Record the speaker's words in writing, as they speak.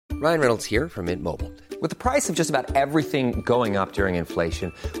Ryan Reynolds here from Mint Mobile. With the price of just about everything going up during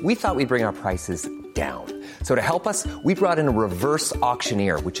inflation, we thought we'd bring our prices down. So to help us, we brought in a reverse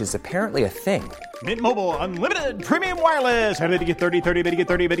auctioneer, which is apparently a thing. Mint Mobile Unlimited Premium Wireless. How to get 30, 30, bit to get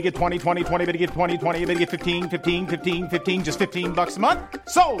 30, bit to get 20, 20, 20, bit to get 20, 20, bit to get 15, 15, 15, 15, just $15 a month?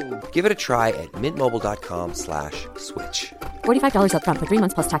 Sold! Give it a try at mintmobile.com/switch. $45 up front for 3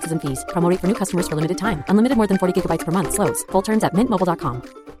 months plus taxes and fees. Promo rate for new customers for limited time. Unlimited more than 40 gigabytes per month. Slows full terms at mintmobile.com.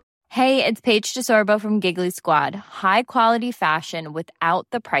 Hey, it's Paige DeSorbo from Giggly Squad. High quality fashion without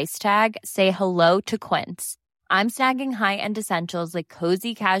the price tag. Say hello to Quince. I'm snagging high-end essentials like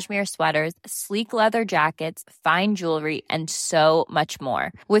cozy cashmere sweaters, sleek leather jackets, fine jewelry, and so much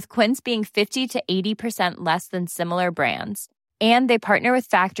more. With Quince being 50 to 80% less than similar brands. And they partner with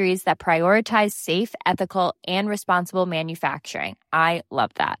factories that prioritize safe, ethical, and responsible manufacturing. I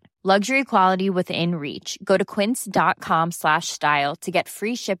love that. Luxury quality within reach. Go to quince.com/style to get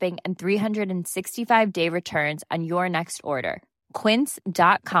free shipping and 365-day returns on your next order.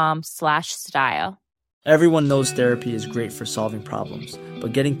 Quince.com/style. Everyone knows therapy is great for solving problems,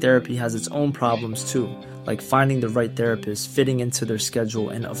 but getting therapy has its own problems too, like finding the right therapist, fitting into their schedule,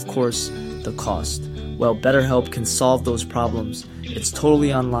 and of course, the cost. Well, BetterHelp can solve those problems. It's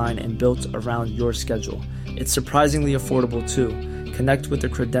totally online and built around your schedule. It's surprisingly affordable too. Connect with a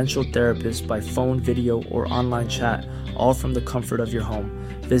credentialed therapist by phone, video, or online chat, all from the comfort of your home.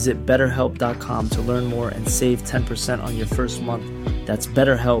 Visit BetterHelp.com to learn more and save 10% on your first month. That's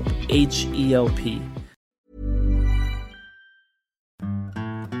BetterHelp, H-E-L-P.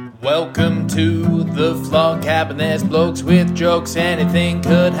 Welcome to the Flog Cabin. There's blokes with jokes. Anything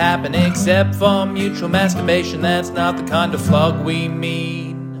could happen except for mutual masturbation. That's not the kind of flog we mean.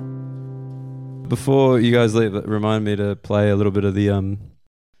 Before you guys leave, remind me to play a little bit of the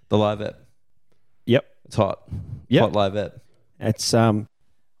live ep. Yep. It's hot. Yep. Hot live ep. It's, I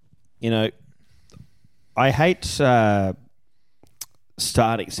hate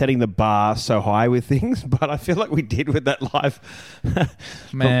setting the bar so high with things, but I feel like we did with that live.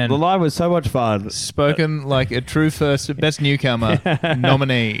 Man. The live was so much fun. Spoken like a true best newcomer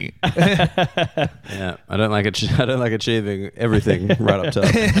nominee. Yeah, I don't like achieving everything right up top.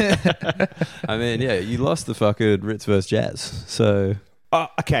 I mean, yeah, you lost the fucking Ritz vs Jazz, so.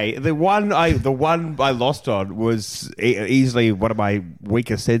 Okay, the one I lost on was easily one of my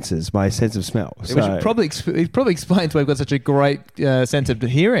weaker senses, my sense of smell. So. Which probably explains why I've got such a great sense of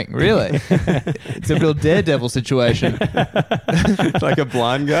hearing, really. It's a real daredevil situation. Like a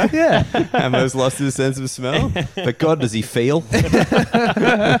blind guy? Yeah. Ammo's lost his sense of smell. But God, does he feel? His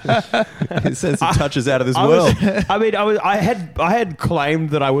sense of touch is out of this world. I had claimed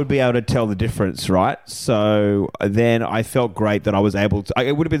that I would be able to tell the difference, right? So then I felt great that I was able to.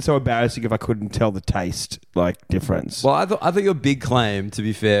 It would have been so embarrassing if I couldn't tell the taste difference. Well, I thought your big claim, to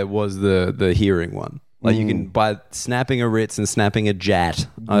be fair, was the hearing one. Like you can, by snapping a Ritz and snapping a Jat.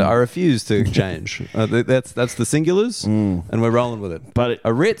 I refuse to change. That's the singulars, and we're rolling with it. But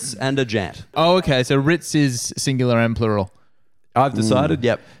a Ritz and a Jat. Oh, okay. So Ritz is singular and plural. I've decided.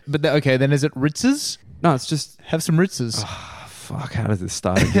 Yep. But okay, then is it Ritzes? No, it's just have some Ritzes. Fuck, how does this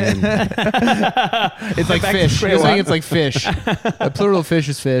start again? It's like fish. You're saying it's like fish. A plural fish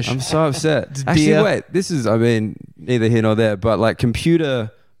is fish. I'm so upset. Actually, wait. This is, neither here nor there, but like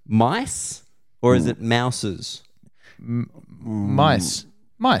computer mice, or is it mouses? Mice.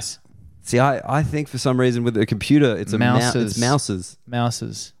 See, I think for some reason with a computer, it's mouses. It's mouses.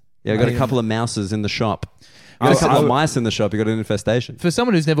 Mouses. Yeah, I got a couple of mouses in the shop. Got a couple of mice in the shop. You got an infestation. For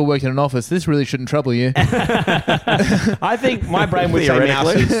someone who's never worked in an office, this really shouldn't trouble you. I think my brain would say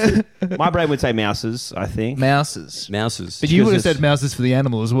mouses. My brain would say mouses, I think. Mouses. But you would have said mouses for the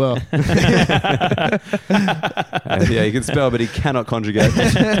animal as well. Yeah, he can spell, but he cannot conjugate.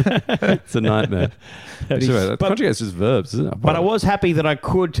 It's a nightmare. Conjugate's just verbs, isn't it? But I was happy that I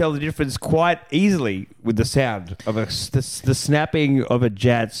could tell the difference quite easily with the sound of the snapping of a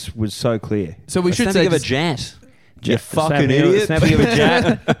Jats was so clear. So we should say of a Jat. You fucking idiot. Snapping of a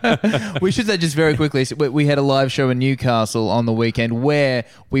Jat. We should say just very quickly, so we had a live show in Newcastle on the weekend where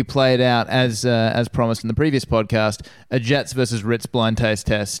we played out, as promised in the previous podcast, a Jats versus Ritz blind taste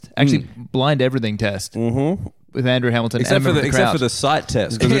test. Actually, blind everything test. Mm-hmm. With Andrew Hamilton. Except for the sight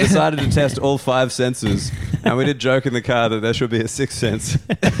test, because we decided to test all 5 senses, and we did joke in the car that there should be a 6th sense.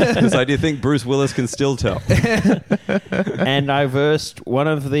 It's like, do you think Bruce Willis can still tell? And I versed one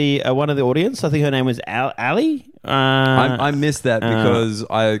of the audience. I think her name was Ali. I missed that because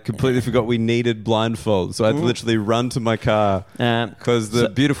I completely forgot we needed blindfolds. So I had to literally run to my car because the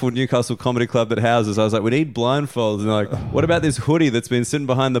beautiful Newcastle Comedy Club that houses, I was like, we need blindfolds. And they're like, what about this hoodie that's been sitting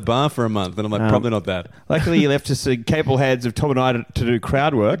behind the bar for a month? And I'm like, probably not that. Luckily, you left us capable hands of Tom and I to do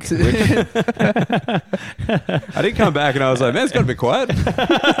crowd work. I didn't come back and I was like, man, it's got to be quiet. They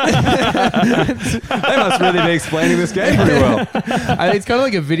must really be explaining this game pretty well. It's kind of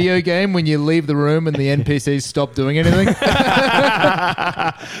like a video game when you leave the room and the NPCs stop doing anything.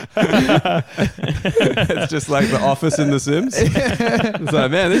 It's just like The Office in The Sims. It's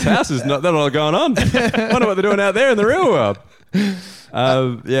like, man, this house is not all going on. I wonder what they're doing out there in the real world.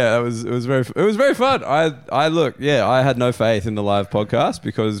 Yeah, it was very fun. I had no faith in the live podcast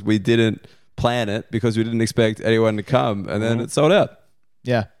because we didn't plan it because we didn't expect anyone to come, and then it sold out.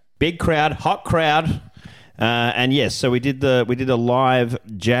 Yeah, big crowd, hot crowd, and yes, so we did a live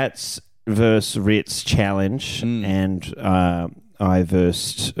Jats versus Ritz challenge, and I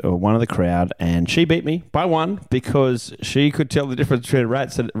versed one of the crowd, and she beat me by one because she could tell the difference between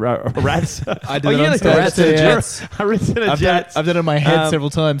rats and rats. I did it on stage. Rats and Jets. Rats and Jets. I've done it in my head several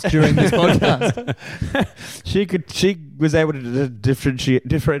times during this podcast. She was able to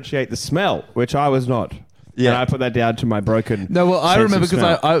differentiate the smell, which I was not. Yeah, and I put that down to my broken. No, well, I sense remember of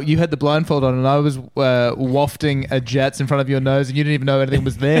because smell. you had the blindfold on, and I was wafting a Jets in front of your nose, and you didn't even know anything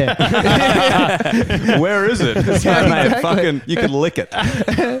was there. Where is it? It's like, mate, you can lick it.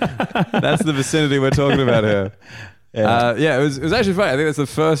 That's the vicinity we're talking about here. Yeah, it was actually funny. I think that's the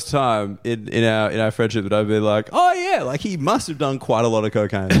first time in our friendship that I've been like, oh yeah, like he must have done quite a lot of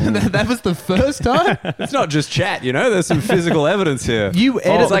cocaine. That was the first time. It's not just chat, there's some physical evidence here.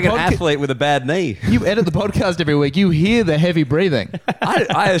 It's like an athlete with a bad knee. You edit the podcast every week. You hear the heavy breathing.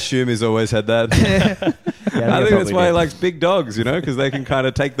 I assume he's always had that. I think that's why he likes big dogs, because they can kind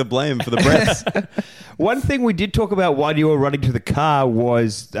of take the blame for the breaths. One thing we did talk about while you were running to the car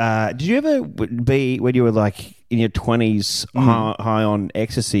was, did you ever be, when you were like in your 20s high on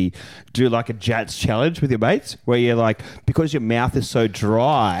ecstasy, do like a Jats challenge with your mates where you're like, because your mouth is so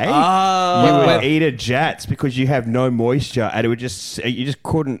dry, you would eat a Jats because you have no moisture and you just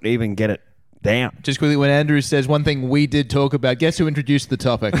couldn't even get it down. Just quickly, when Andrew says one thing we did talk about, guess who introduced the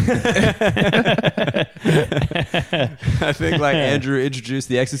topic? I think like Andrew introduced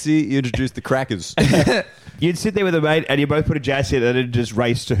the ecstasy, you introduced the crackers. You'd sit there with a mate and you both put a Jats in and it'd just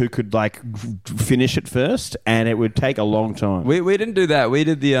race to who could like finish it first, and it would take a long time. We didn't do that. We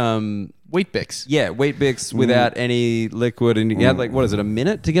did the Wheat Bix. Yeah, Wheat Bix without any liquid, and you had like, what is it, a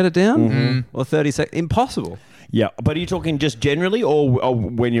minute to get it down? Or 30 seconds? Impossible. Yeah, but are you talking just generally or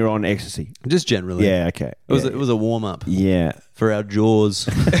when you're on ecstasy? Just generally. Yeah, okay. It was a warm up. Yeah. For our jaws.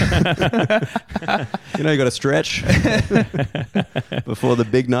 You got to stretch before the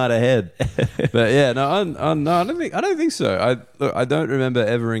big night ahead. But yeah, I don't think so. I don't remember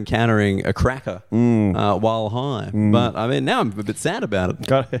ever encountering a cracker while high. But I mean, now I'm a bit sad about it.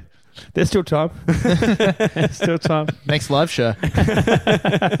 Got it. There's still time. Still time. Next live show.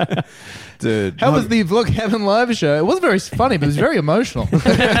 Dude. How was the Vlog Heaven live show? It wasn't very funny, but it was very emotional. They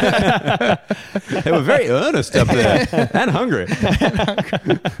were very earnest up there and hungry.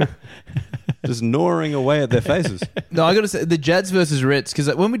 Just gnawing away at their faces. No, I got to say, the Jets versus Ritz,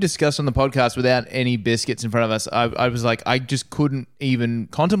 because when we discussed on the podcast without any biscuits in front of us, I was like, I just couldn't even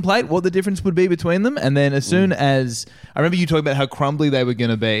contemplate what the difference would be between them. And then as soon as, I remember you talking about how crumbly they were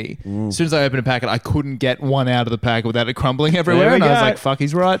going to be. As soon as I opened a packet, I couldn't get one out of the packet without it crumbling everywhere. And I was like, fuck,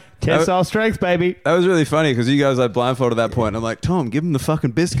 he's right. Tensile strength, baby. That was really funny because you guys like blindfolded at that point. I'm like, Tom, give him the fucking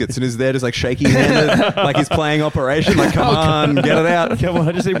biscuits. And he's there just like shaky handed, like he's playing Operation. Like, come on, get it out. Come on,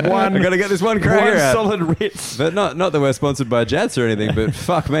 I just need one. I got to get this one cracker out. Solid Ritz. But not that we're sponsored by Jats or anything, but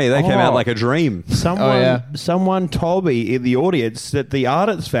fuck me, they came out like a dream. Someone told me in the audience that the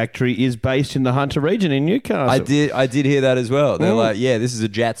Ardents factory is based in the Hunter region in Newcastle. I did hear that as well. They're like, yeah, this is a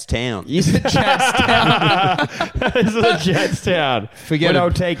Jats town. This is a Jats town. This is a Jats town. We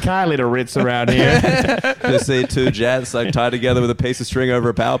don't take Kylie to Ritz around here. Just see two Jats like tied together with a piece of string over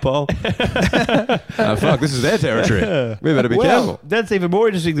a power pole. Fuck, this is their territory. We better be careful. That's even more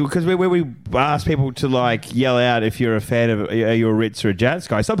interesting because when we asked people to like yell out if you're a fan of are you a Ritz or a Jats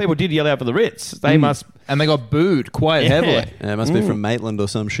guy, some people did yell out for the Ritz. They must, and they got booed quite heavily. Yeah, it must be from Maitland or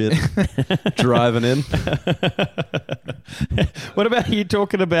some shit. Driving in. What about you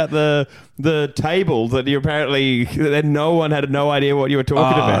talking about the table that you apparently that no one had no idea what you were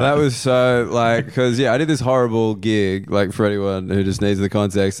talking about? That was so like because I did this horrible gig like for anyone who just needs the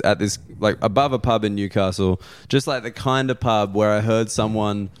context at this like above a pub in Newcastle, just like the kind of pub where I heard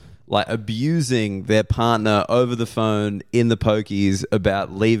someone like abusing their partner over the phone in the pokies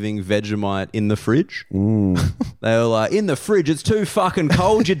about leaving Vegemite in the fridge. They were like, in the fridge, it's too fucking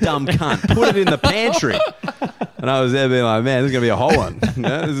cold, you dumb cunt. Put it in the pantry. And I was there being like, man, this is going to be a whole one. You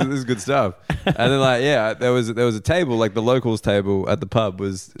know, this is good stuff. And then like, yeah, there was a table, like the locals table at the pub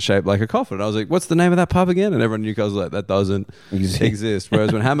was shaped like a coffin. And I was like, what's the name of that pub again? And everyone in Newcastle was like, that doesn't exist.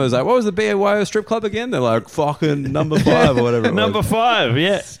 Whereas when Hammer was like, what was the BYO strip club again? They're like, fucking number 5 or whatever it was. Number 5,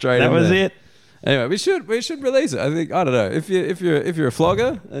 yeah. Straight that in was there. it. Anyway, we should release it. I think, I don't know, if you're a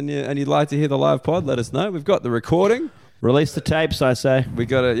flogger and you'd like to hear the live pod, let us know. We've got the recording. Release the tapes, I say. We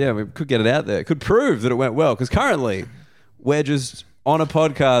got it. Yeah, we could get it out there. It could prove that it went well because currently we're just on a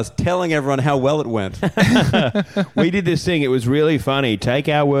podcast telling everyone how well it went. We did this thing. It was really funny. Take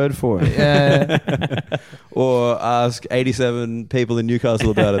our word for it. Or ask 87 people in Newcastle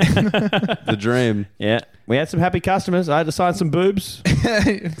about it. The dream. Yeah. We had some happy customers. I had to sign some boobs.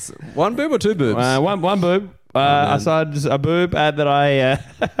 One boob or two boobs? One boob. I signed a boob that I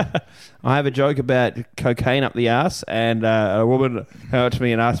have a joke about cocaine up the ass, and a woman came up to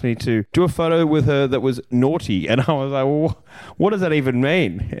me and asked me to do a photo with her that was naughty, and I was like, well, what does that even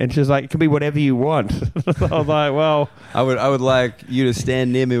mean? And she's like, it can be whatever you want. I was like, well, I would like you to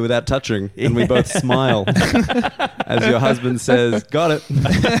stand near me without touching, and we both smile as your husband says, got it.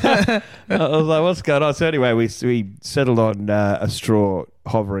 I was like, what's going on? So anyway, we settled on a straw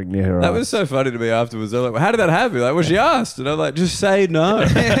hovering near her That eyes. was so funny to me afterwards. They're like, well, how did that happen? Like, well, she asked. And I'm like, just say no.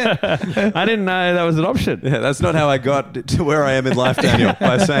 I didn't know that was an option. Yeah, that's not how I got to where I am in life, Daniel,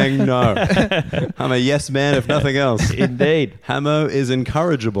 by saying no. I'm a yes man, if nothing else. Indeed. Hamo is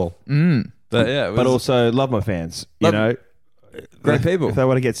encourageable. But yeah, but also love my fans. You know, great people. If they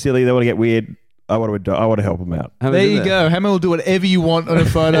want to get silly, they want to get weird, I want to help them out. There you go. Hammer will do whatever you want on a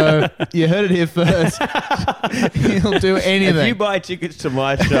photo. You heard it here first. He'll do anything. If you buy tickets to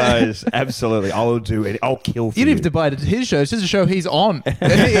my shows, absolutely, I will do it. I'll kill for you. You don't have to buy it to his show. It's just a show he's on.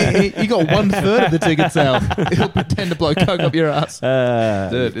 He got 1/3 of the ticket sale. He'll pretend to blow coke up your ass.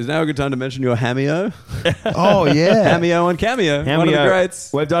 Dude, is now a good time to mention your Hameo? Oh, yeah. Hameo on Cameo. One of the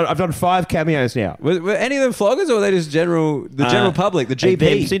greats. I've done 5 cameos now. Were any of them floggers, or were they just general public, the GP?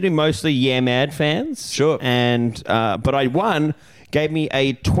 They seem to be mostly Yeah Mad fans. Sure. And but I won. Gave me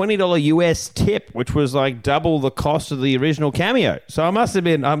a $20 US tip, which was like double the cost of the original Cameo. So I must have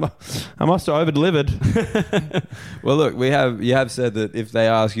over delivered. Well, look, you have said that if they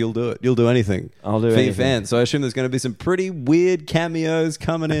ask, you'll do it. You'll do anything. I'll do for anything. your fans. So I assume there's going to be some pretty weird cameos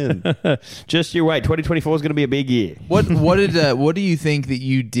coming in. Just you wait. 2024 is going to be a big year. What do you think that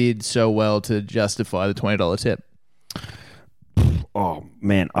you did so well to justify the $20 tip? Oh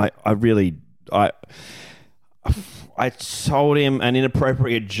man, I told him an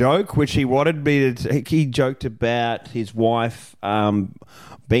inappropriate joke, which he wanted me to. He joked about his wife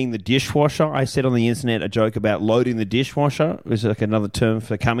being the dishwasher. I said on the internet a joke about loading the dishwasher, which is like another term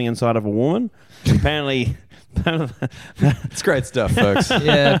for coming inside of a woman. Apparently, it's great stuff, folks.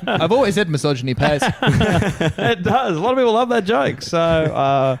 Yeah, I've always said misogyny pays. It does. A lot of people love that joke.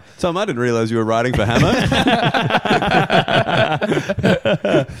 So, Tom, I didn't realize you were writing for Hammer.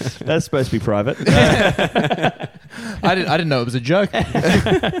 That's supposed to be private. I didn't know it was a joke.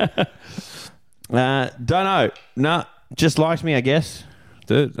 Don't know. No, just liked me, I guess.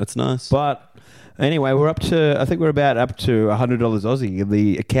 Dude, that's nice. But anyway, we're up to $100 Aussie in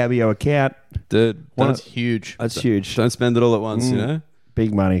the Cameo account. Dude, that's huge. That's huge. Don't spend it all at once, you know?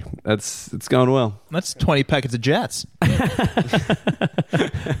 Big money. It's going well. That's 20 packets of Jats.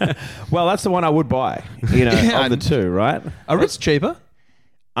 Well, that's the one I would buy, of the two, right? Are Ritz cheaper?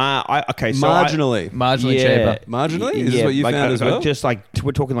 Okay, so marginally cheaper. Marginally? Is this what you found as well? Just like,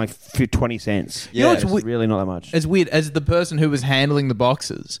 we're talking like 20 cents. Yeah, it's really not that much. It's weird. As the person who was handling the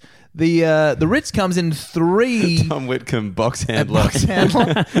boxes, the Ritz comes in 3... Tom Whitcomb, box handler. Box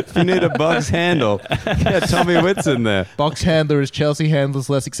handler. If you need a box handle, get Tommy Witz in there. Box handler is Chelsea Handler's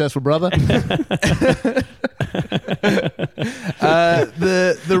less successful brother. The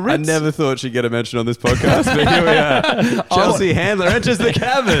Ritz... I never thought she'd get a mention on this podcast, but here we are. Chelsea Handler enters the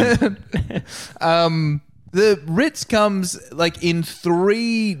cabin. The Ritz comes like in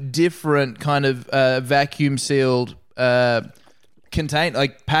 3 different kind of vacuum sealed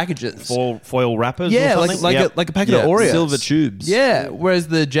packages. Foil wrappers? Yeah, or like a packet of Oreos. Silver tubes. Yeah, whereas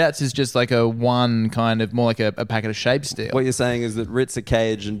the Jats is just like a one kind of more like a packet of Shape Steel. What you're saying is that Ritz are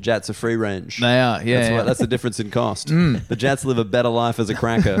cage and Jats are free range. They are, yeah. That's the difference in cost. The Jats live a better life as a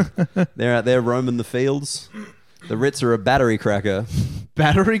cracker. They're out there roaming the fields. The Ritz are a battery cracker.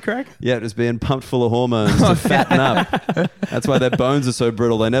 Battery cracker? Yeah, just being pumped full of hormones to fatten up. That's why their bones are so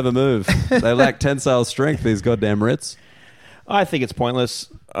brittle. They never move. They lack tensile strength, these goddamn Ritz. I think it's pointless.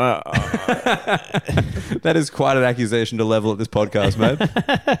 That is quite an accusation to level at this podcast, mate.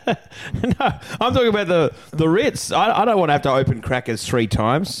 No, I'm talking about the Ritz. I don't want to have to open crackers 3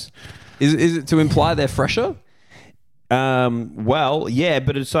 times. Is it to imply they're fresher? Well, yeah,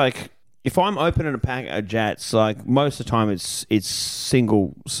 but it's like if I'm opening a pack of Jats, like most of the time it's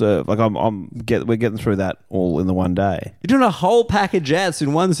single serve. Like we're getting through that all in the one day. You're doing a whole pack of Jats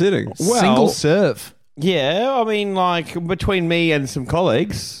in one sitting. Well, Single serve. Yeah, I mean, like between me and some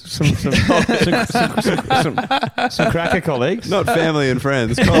colleagues, some cracker colleagues. Not family and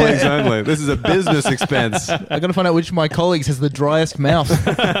friends, colleagues only. This is a business expense. I got to find out which of my colleagues has the driest mouth.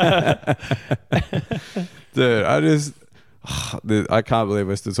 Dude, I can't believe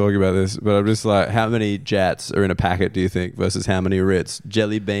we're still talking about this, but I'm just like, how many Jats are in a packet, do you think, versus how many Ritz?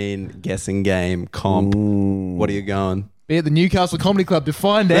 Jelly bean, guessing game, comp. What are you going? Be at the Newcastle Comedy Club to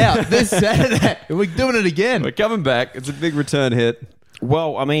find out this Saturday. We're doing it again. We're coming back. It's a big return hit.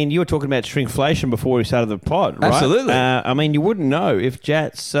 Well, I mean, you were talking about shrinkflation before we started the pod, right? Absolutely. I mean, you wouldn't know if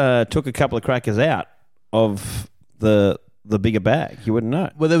Jats took a couple of crackers out of the bigger bag. You wouldn't know.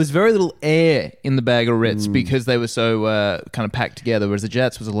 Well, there was very little air in the bag of Ritz because they were so kind of packed together, whereas the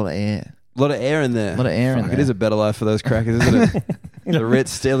Jats was a lot of air. A lot of air in there. A lot of air in there. It is a better life for those crackers, isn't it? The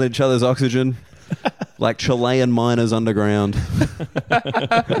Ritz stealing each other's oxygen. Like Chilean miners underground.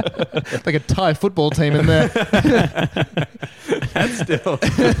 Like a Thai football team in there. That's still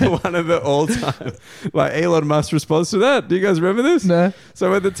one of the all-time, like Elon Musk's response to that. Do you guys remember this? No.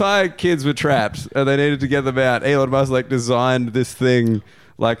 So when the Thai kids were trapped and they needed to get them out, Elon Musk like designed this thing,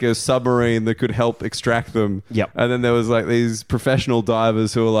 like a submarine that could help extract them. Yep. And then there was like these professional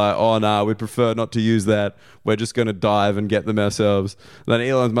divers who were like, oh, nah, we'd prefer not to use that. We're just going to dive and get them ourselves. And then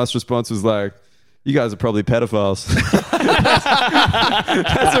Elon Musk's response was like, you guys are probably pedophiles.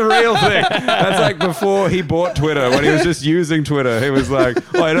 That's a real thing. That's like before he bought Twitter, when he was just using Twitter. He was like,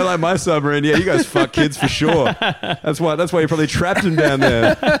 oh, you don't like my submarine? Yeah, you guys fuck kids for sure. That's why you probably trapped him down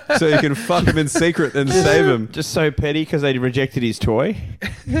there, so you can fuck him in secret and save him. Just so petty because they rejected his toy.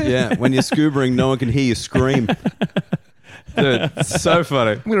 Yeah, when you're scubaing, no one can hear you scream. Dude, it's so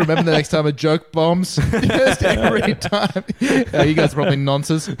funny. I'm going to remember the next time a joke bombs. Just every time. You guys are probably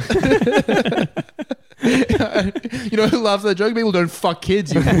nonsense. You know who loves that joke? People don't fuck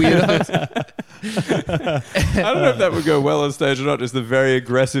kids, you weirdos. I don't know if that would go well on stage or not. Just the very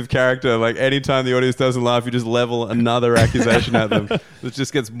aggressive character. Like anytime the audience doesn't laugh, you just level another accusation at them. It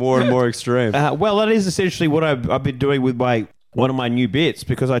just gets more and more extreme. Well, that is essentially what I've been doing with one of my new bits,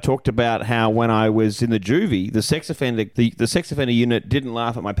 because I talked about how when I was in the juvie, the sex offender unit didn't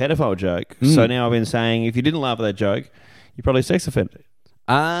laugh at my pedophile joke. So now I've been saying, if you didn't laugh at that joke, you're probably sex offended.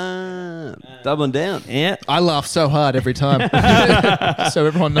 Doubling down. Yeah. I laugh so hard every time. So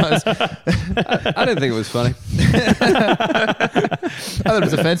everyone knows. I didn't think it was funny. I thought it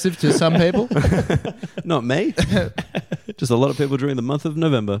was offensive to some people. Not me. Just a lot of people during the month of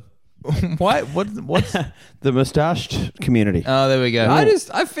November. Why? What's The moustached community. Oh, there we go.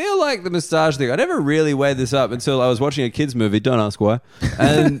 I feel like the moustache thing, I never really weighed this up until I was watching a kids movie, don't ask why,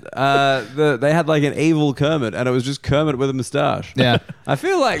 and they had like an evil Kermit, and it was just Kermit with a moustache. Yeah. I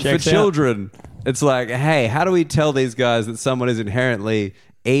feel like Checks for out. children, it's like, hey, how do we tell these guys that someone is inherently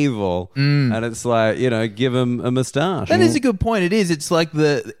evil? And it's like, give them a moustache. That is a good point. It is. It's like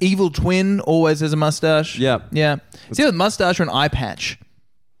the evil twin always has a mustache. Yeah. Yeah. It's either a mustache or an eye patch.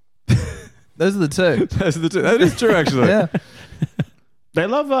 Those are the two. Those are the two. That is true, actually. Yeah. They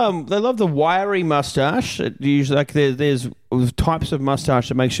love the wiry mustache. Usually, like there's types of mustache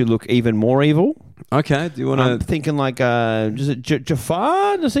that makes you look even more evil. Okay. Do you want I'm to? thinking like, is it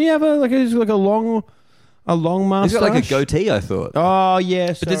Jafar? Does he have a long mustache? He's got like a goatee, I thought. Oh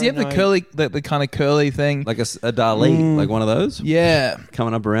yes. But does he have the curly, the kind of curly thing? Like a Dali, like one of those? Yeah.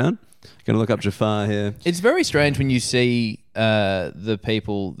 Coming up around. Going to look up Jafar here. It's very strange when you see the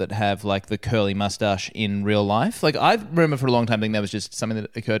people that have like the curly mustache in real life. Like I remember for a long time thinking that was just something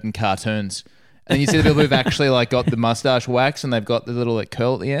that occurred in cartoons. And then you see the people who've actually like got the mustache wax and they've got the little like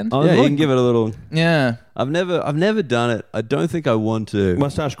curl at the end. Oh, yeah, you can give it a little. Yeah. I've never done it. I don't think I want to.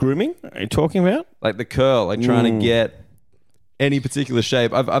 mustache grooming? Are you talking about? Like the curl, like trying to get any particular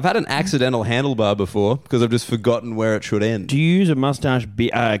shape. I've had an accidental handlebar before because I've just forgotten where it should end. Do you use a mustache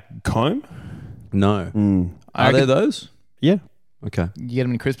comb? No. Are there those? Yeah. Okay. You get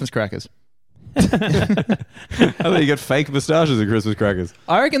them in Christmas crackers. I thought you got fake moustaches in Christmas crackers.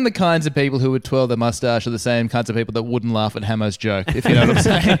 I reckon the kinds of people who would twirl their mustache are the same kinds of people that wouldn't laugh at Hamo's joke, if you know what I'm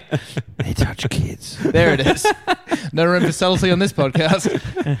saying. They touch kids. There it is. No room for subtlety on this podcast.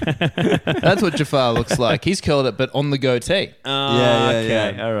 That's what Jafar looks like. He's curled it, but on the goatee. Oh, Yeah,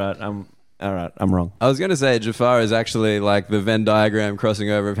 okay. yeah. All right. All right, I'm wrong. I was going to say Jafar is actually like the Venn diagram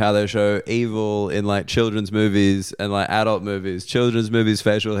crossing over of how they show evil in like children's movies and like adult movies. Children's movies,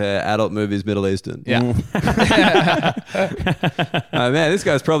 facial hair. Adult movies, Middle Eastern. Yeah. Oh, man, this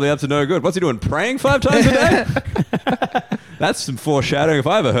guy's probably up to no good. What's he doing? Praying 5 times a day? That's some foreshadowing if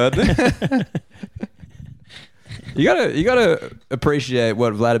I ever heard it. You gotta appreciate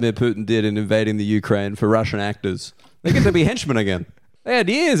what Vladimir Putin did in invading the Ukraine for Russian actors. They get to be henchmen again. They had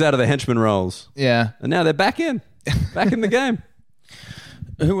years out of the henchman roles. Yeah. And now they're back in the game.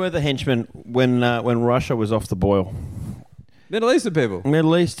 Who were the henchmen when Russia was off the boil? Middle Eastern people.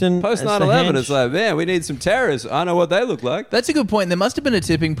 Middle Eastern. Post 9/11, it's like, man, we need some terrorists. I know what they look like. That's a good point. There must have been a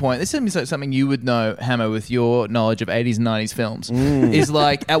tipping point. This seems like something you would know, Hammer, with your knowledge of 80s and 90s films. Is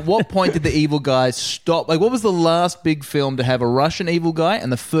like, at what point did the evil guys stop? Like, what was the last big film to have a Russian evil guy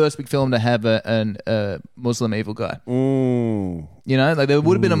and the first big film to have a Muslim evil guy? You know, like there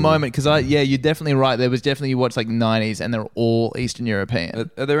would have been a moment, because you're definitely right. There was definitely, you watch like 90s and they're all Eastern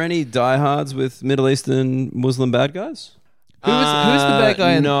European. Are there any diehards with Middle Eastern Muslim bad guys? Who's the bad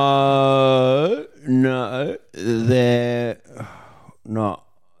guy? No, they're not.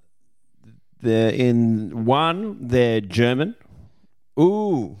 They're in one. They're German.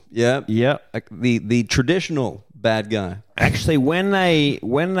 Ooh, yeah, Yeah. like the traditional bad guy. Actually, when they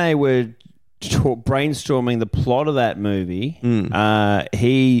were brainstorming the plot of that movie,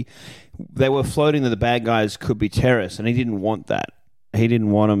 they were floating that the bad guys could be terrorists, and he didn't want that. He didn't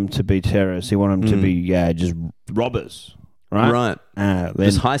want them to be terrorists. He wanted them to be just robbers. Right.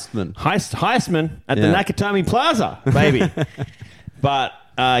 Just heistmen. Heistman at the Nakatomi Plaza, baby. But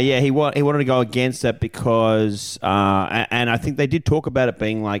he wanted to go against that because, and I think they did talk about it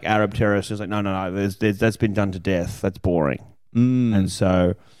being like Arab terrorists. It's like, no, that's been done to death. That's boring. And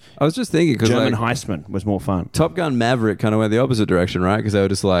so I was just thinking, because German like, heistman was more fun. Top Gun Maverick kind of went the opposite direction, right? Because they were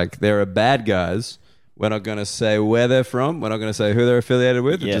just like, there are bad guys. We're not going to say where they're from. We're not going to say who they're affiliated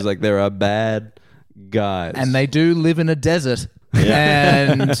with. It's just like, there are bad guys. And they do live in a desert.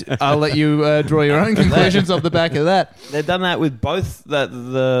 And I'll let you draw your own conclusions off the back of that. They've done that with both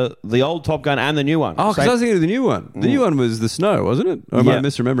the old Top Gun and the new one. Oh, because I was thinking of the new one. The new one was the snow, wasn't it? Or am I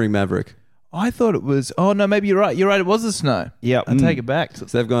misremembering Maverick? I thought it was... Oh, no, maybe you're right. You're right, it was the snow. Yeah. I take it back. So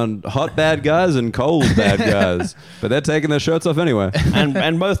they've gone hot bad guys and cold bad guys. But they're taking their shirts off anyway.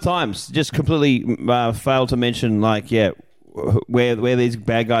 and both times, just completely failed to mention, like, where these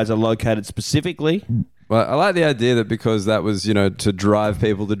bad guys are located specifically. Well, I like the idea that because that was, to drive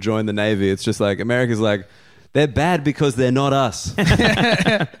people to join the Navy, it's just like, America's like, they're bad because they're not us.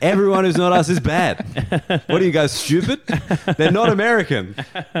 Everyone who's not us is bad. What are you guys, stupid? They're not American.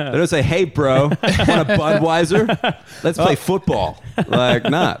 They don't say, hey, bro, want a Budweiser? Let's play football. Like,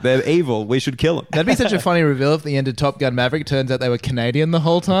 nah, they're evil. We should kill them. That'd be such a funny reveal if the end of Top Gun Maverick turns out they were Canadian the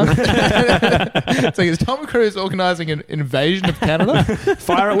whole time. It's like, is Tom Cruise organising an invasion of Canada?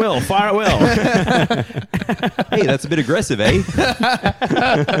 Fire at will. Hey, that's a bit aggressive, eh?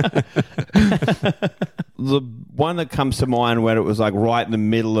 The one that comes to mind where it was like right in the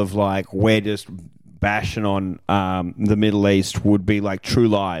middle of like we're just bashing on the Middle East would be like True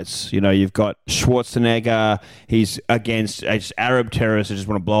Lies. You've got Schwarzenegger. He's against Arab terrorists who just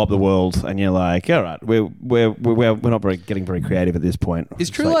want to blow up the world, and you're like, all right, we're not getting very creative at this point. Is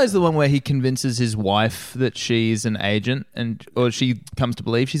True Lies the one where he convinces his wife that she's an agent, or she comes to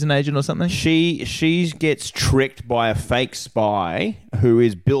believe she's an agent or something? She gets tricked by a fake spy who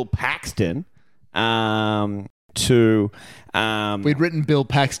is Bill Paxton. We'd written Bill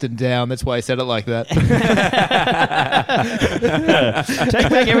Paxton down. That's why I said it like that. Take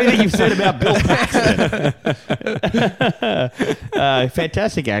back everything you've said about Bill Paxton.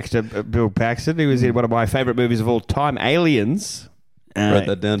 Fantastic actor, Bill Paxton. He was in one of my favorite movies of all time, Aliens. Write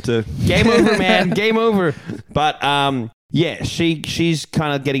that down too. Game over, man. Game over. But she's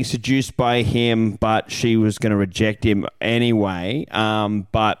kind of getting seduced by him, but she was going to reject him anyway.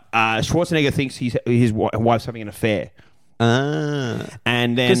 But Schwarzenegger thinks his wife's having an affair. And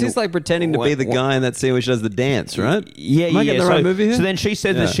then because he's like pretending to be the guy in that scene where she does the dance, right? Yeah, Am I getting the right movie here? So then she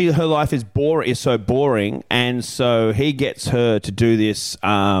said that her life is so boring, and so he gets her to do this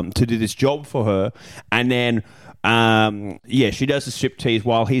job for her, and then. She does the striptease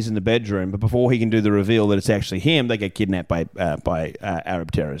while he's in the bedroom, but before he can do the reveal that it's actually him, they get kidnapped by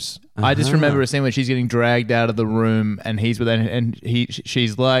Arab terrorists. I just remember a scene where she's getting dragged out of the room, and he's with her, and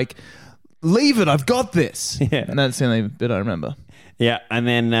she's like, "Leave it, I've got this." Yeah. And that's the only bit I remember. Yeah, and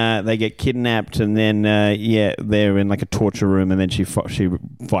then they get kidnapped, and then they're in like a torture room, and then she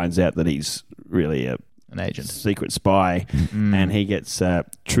finds out that he's really an agent. secret spy, and he gets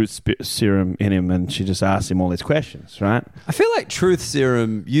truth serum in him, and she just asks him all these questions, right? I feel like truth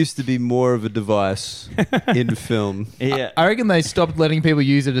serum used to be more of a device in film. Yeah. I reckon they stopped letting people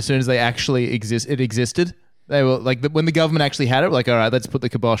use it as soon as they actually existed. They were like, when the government actually had it, like, all right, let's put the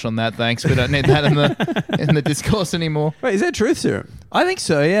kibosh on that. Thanks, we don't need that in the discourse anymore. Wait, is that truth serum? I think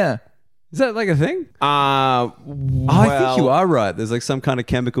so. Yeah. Is that like a thing? Well, I think you are right. There's like some kind of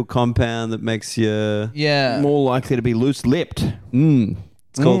chemical compound that makes you Yeah. more likely to be loose-lipped.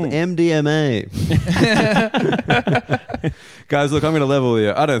 It's called MDMA. Guys, look, I'm going to level with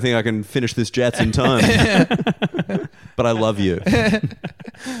you. I don't think I can finish this Jats in time. But I love you.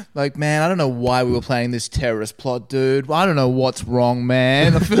 Like, man, I don't know why we were planning this terrorist plot, dude. I don't know what's wrong,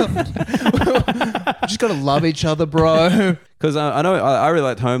 man. I feel just got to love each other, bro. Because I know I really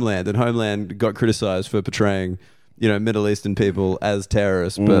liked Homeland, and Homeland got criticized for portraying, Middle Eastern people as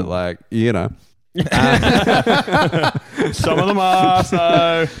terrorists, but like, Some of them are,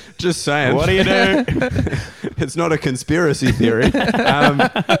 so just saying. what do you do? It's not a conspiracy theory. But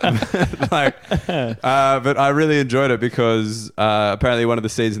I really enjoyed it because apparently one of the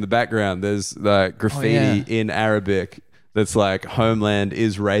scenes in the background, there's like graffiti in Arabic that's like Homeland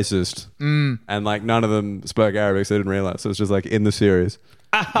is racist, and like none of them spoke Arabic, so they didn't realize. So it's just like in the series,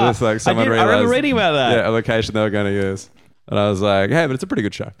 it's like someone I realized. remember reading about that. Yeah, a location they were going to use, and I was like, hey, but it's a pretty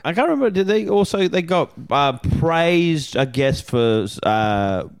good show. I can't remember. Did they got praised? I guess for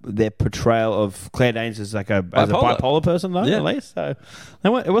their portrayal of Claire Danes as like as a bipolar person, though. Yeah. At least, so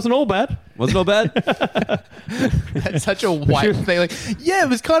it wasn't all bad. Wasn't all bad. That's such a white thing. Like, yeah, it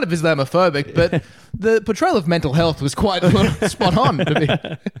was kind of Islamophobic, but the portrayal of mental health was quite spot on to me.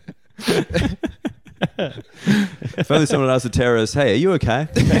 If only someone asked a terrorist, hey, are you okay?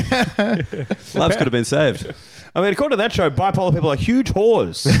 Lives could have been saved. I mean, according to that show, bipolar people are huge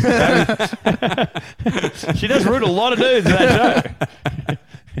whores. She does root a lot of dudes in that show.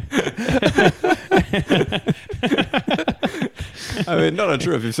 I mean, not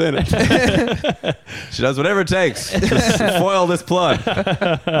untrue if you've seen it. She does whatever it takes to foil this plot.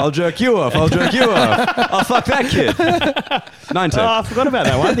 I'll jerk you off. I'll fuck that kid. 19. Oh, I forgot about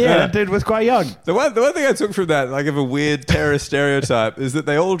that one. Yeah, that dude was quite young. The one thing I took from that, like of a weird terrorist stereotype, is that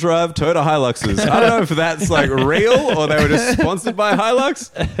they all drive Toyota Hiluxes. I don't know if that's like real or they were just sponsored by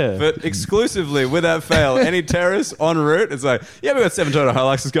Hilux, but exclusively, without fail, any terrorist en route, it's like, yeah, we got 7 Toyota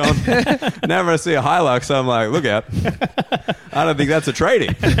Hiluxes going. Whenever I see a Hilux, I'm like, look out. I don't think that's a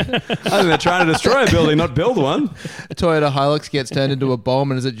trading. I think they're trying to destroy a building, not build one. A Toyota Hilux gets turned into a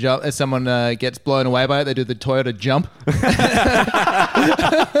bomb, and as someone gets blown away by it, they do the Toyota jump.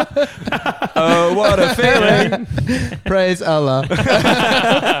 Oh, what a feeling. Praise Allah.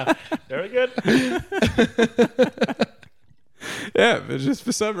 Very good. Yeah, but just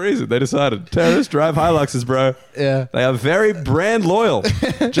for some reason they decided terrorists drive Hiluxes, bro. Yeah. They are very brand loyal,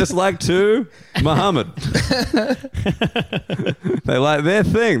 just like to Muhammad. They like their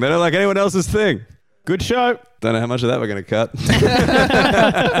thing. They don't like anyone else's thing. Good show. Don't know how much of that we're going to cut.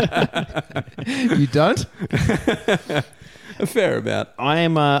 You don't? A fair amount.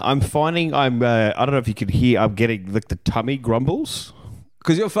 I'm finding I don't know if you could hear, I'm getting like the tummy grumbles.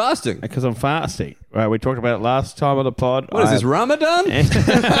 Because you're fasting. Because I'm fasting. Right, we talked about it last time on the pod. What is this, Ramadan?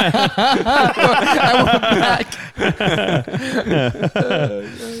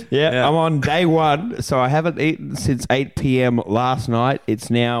 Yeah, I'm on day 1, so I haven't eaten since 8 p.m. last night. It's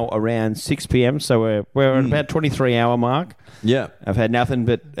now around 6 p.m., so we're at about 23-hour mark. Yeah. I've had nothing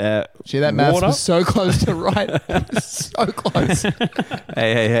but Gee, that maths water. was so close to right. So close.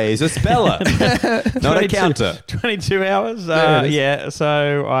 Hey, he's a speller, not a counter. 22 hours. There it is. Yeah,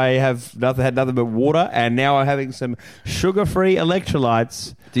 so I have had nothing but water, and now I'm having some sugar-free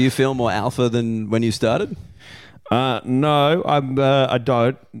electrolytes. Do you feel more alpha than when you started? No, I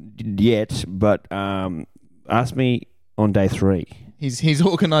don't yet, but ask me on day 3. He's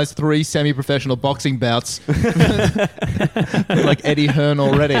organised 3 semi-professional boxing bouts, like Eddie Hearn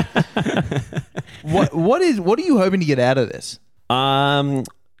already. What are you hoping to get out of this?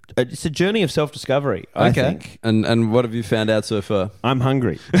 It's a journey of self-discovery, I think. And what have you found out so far? I'm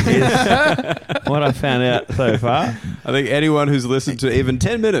hungry. Is what I found out so far. I think anyone who's listened to even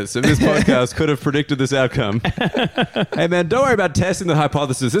 10 minutes of this podcast could have predicted this outcome. Hey, man, don't worry about testing the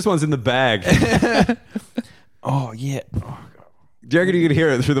hypothesis. This one's in the bag. Oh, yeah. Do you reckon you can hear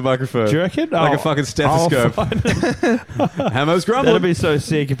it through the microphone? Do you reckon? Like a fucking stethoscope. Hammo's grumbling. That'd be so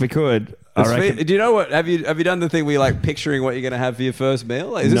sick if we could. I reckon. Do you know what? Have you done the thing where you're like picturing what you're going to have for your first meal?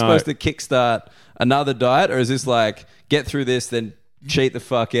 Like, is this supposed to kickstart another diet, or is this like get through this, then cheat the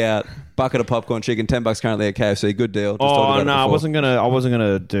fuck out, bucket of popcorn chicken, $10 currently at KFC. Good deal. Just talked about it no, I before. wasn't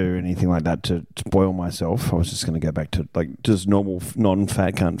gonna do anything like that to spoil myself. I was just gonna go back to like just normal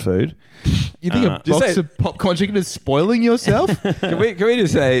non-fat cunt food. You think a box of popcorn chicken is spoiling yourself? Can we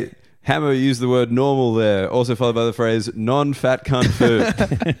just say Hammer used the word normal there, also followed by the phrase non-fat cunt food.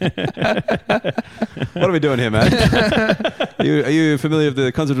 What are we doing here, man? Are you familiar with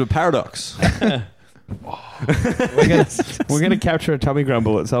the concept of paradox? We're gonna capture a tummy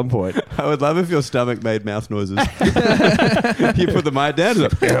grumble at some point. I would love if your stomach made mouth noises. You put the mic down.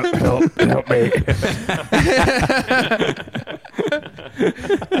 Like, help me.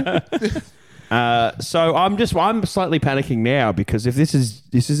 So I'm slightly panicking now because if this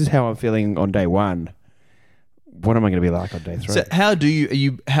is how I'm feeling on day one, what am I going to be like on day 3? So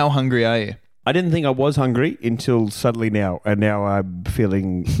how hungry are you? I didn't think I was hungry until suddenly now, and now I'm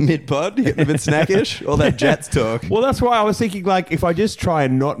feeling mid-pod, you're getting a bit snackish. All that Jets talk. Well, that's why I was thinking, like, if I just try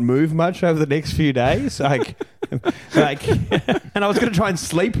and not move much over the next few days, like, and I was going to try and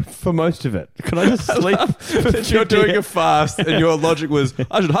sleep for most of it. Could I just sleep? You're doing a fast, and your logic was,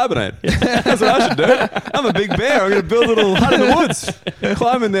 I should hibernate. That's what I should do. I'm a big bear. I'm going to build a little hut in the woods,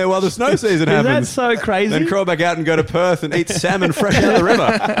 climb in there while the snow season happens. Is that so crazy? Then crawl back out and go to Perth and eat salmon fresh out of the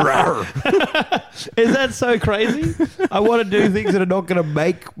river. Is that so crazy? I want to do things that are not going to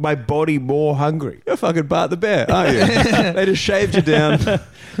make my body more hungry. You're fucking Bart the Bear, aren't you? They just shaved you down,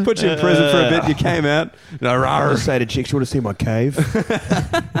 put you in prison for a bit, you came out. I say to chicks, you want to see my cave?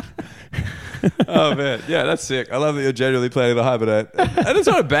 Oh, man. Yeah, that's sick. I love that you're genuinely planning to hibernate. And it's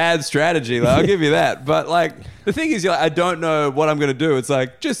not a bad strategy. Like, I'll give you that. But, like, the thing is, you're like, I don't know what I'm going to do. It's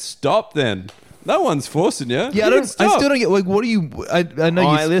like, just stop then. No one's forcing you. Yeah, I still don't get, like, what do you... I know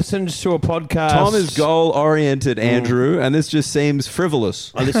I listened to a podcast. Tom is goal-oriented, Andrew, and this just seems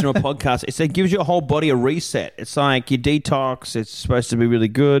frivolous. I listened to a podcast. It gives your whole body a reset. It's like you detox. It's supposed to be really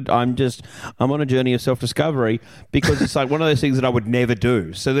good. I'm on a journey of self-discovery because it's like one of those things that I would never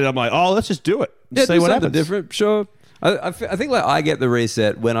do. So then I'm like, oh, let's just do it. Yeah, see what happens. Different, sure. I think like I get the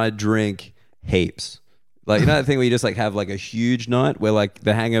reset when I drink heaps. Like, you know that thing where you just like have like a huge night where like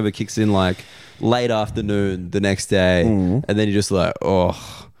the hangover kicks in like late afternoon the next day, and then you're just like,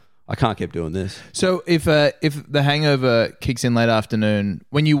 oh, I can't keep doing this. So if the hangover kicks in late afternoon,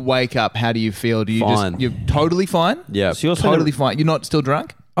 when you wake up, how do you feel? Do you Fine. you're totally fine? Yeah. So you're Totally fine. You're not still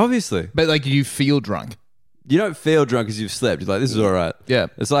drunk? Obviously. But like you feel drunk? You don't feel drunk because you've slept. You're like, this is all right. Yeah.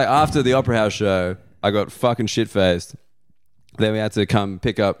 It's like after the Opera House show, I got fucking shit-faced. Then we had to come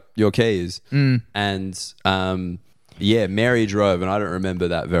pick up your keys. And yeah, Mary drove, and I don't remember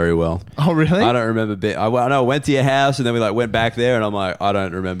that very well. Oh, really? I don't remember. I went to your house, and then we like went back there, and I'm like, I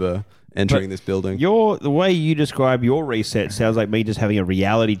don't remember entering this building. The way you describe your reset sounds like me just having a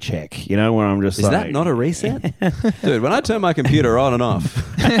reality check, you know, where I'm just Is like... that not a reset? Dude, when I turn my computer on and off,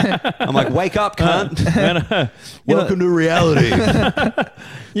 I'm like, wake up, cunt. Welcome to reality.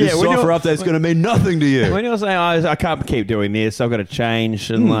 This software update's going to mean nothing to you. When you're saying, I can't keep doing this, I've got to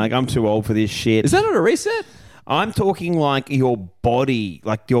change, and like, I'm too old for this shit. Is that not a reset? I'm talking like your body,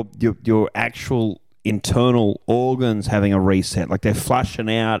 like your actual internal organs having a reset, like they're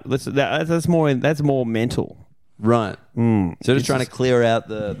flushing out. That's more mental. Right. So just trying to clear out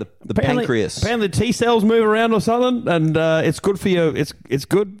the pancreas. Apparently the T cells move around or something, and it's good for you. It's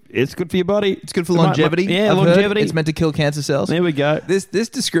good for your body. It's good for longevity. Yeah, I've heard. longevity. It's meant to kill cancer cells. There we go. This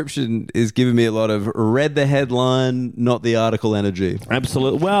description is giving me a lot of read the headline, not the article energy.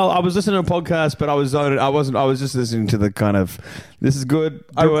 Absolutely. Well, I was listening to a podcast, but I was just listening to the kind of, this is good.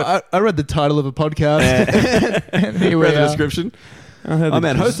 I read the title of a podcast. And here we Read the are. description. Oh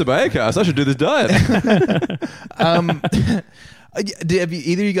man, hosted by Acast. I should do this diet. Have either of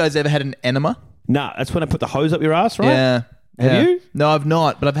you guys ever had an enema? No, that's when I put the hose up your ass, right? Yeah. Have you? No, I've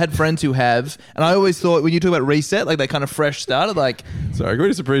not, but I've had friends who have. And I always thought when you talk about reset, like that kind of fresh start, like... Sorry, can we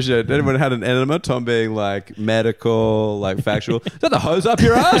just appreciate anyone had an enema? Tom being like medical, like factual. Is that the hose up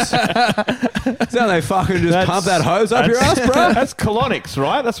your ass? Is that they fucking just pump that hose up your ass, bro? That's colonics,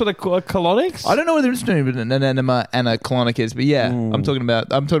 right? That's what a colonics? I don't know whether it's between an enema and a colonic is, but yeah, I'm talking about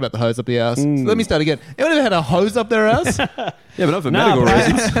the hose up the ass. So let me start again. Anyone ever had a hose up their ass? Yeah, but not for medical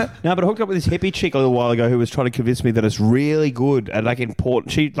reasons. No, but I hooked up with this hippie chick a little while ago who was trying to convince me that it's really good and like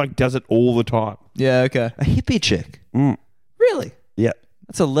important. She like does it all the time. Yeah, okay. A hippie chick? Really? Yeah.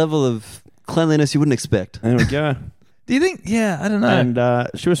 That's a level of cleanliness you wouldn't expect. There we go. Do you think? Yeah, I don't know. And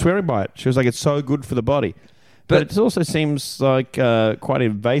she was swearing by it. She was like, it's so good for the body. But it also seems like quite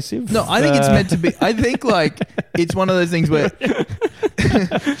invasive. No, I think it's meant to be. I think like it's one of those things where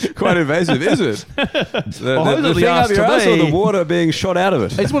quite invasive, is it? The thing ass up your to ass or me. the water being shot out of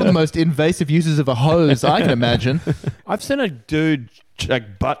it? it's one of the most invasive uses of a hose I can imagine. I've seen a dude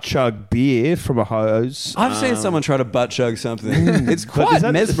like butt chug beer from a hose. I've seen someone try to butt chug something. It's quite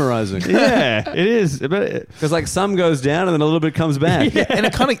mesmerizing. Yeah, it is. Because like some goes down and then a little bit comes back. Yeah, and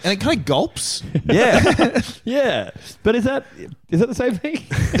it kind of gulps. Yeah. Yeah, but is that the same thing?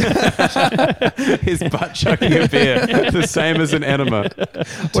 His butt chugging a beer, the same as an enema.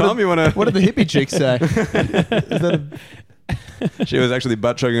 Tom, you want to? What did the hippie chick say? Is that She was actually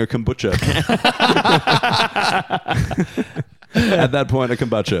butt chugging a kombucha. At that point, a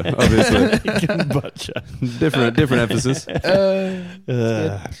kombucha, obviously. Kombucha. Different emphasis.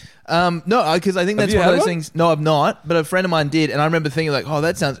 No, because I think that's you one of had those one? things. No, I've not, but a friend of mine did, and I remember thinking like, oh,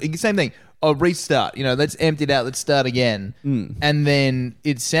 that sounds same thing. Oh, restart. Let's empty it out. Let's start again. And then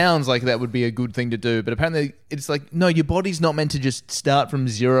it sounds like that would be a good thing to do, but apparently it's like, no, your body's not meant to just start from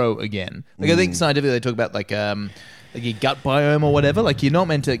zero again. Like I think scientifically they talk about like your gut biome or whatever. Like you're not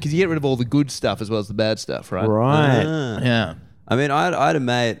meant to, because you get rid of all the good stuff as well as the bad stuff, right? Right. Yeah. I mean, I had a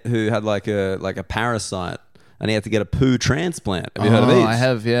mate who had like a parasite, and he had to get a poo transplant. Have you heard of these? I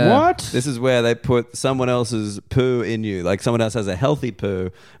have, yeah. What? This is where they put someone else's poo in you. Like someone else has a healthy poo,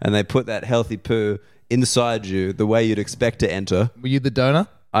 and they put that healthy poo inside you the way you'd expect to enter. Were you the donor?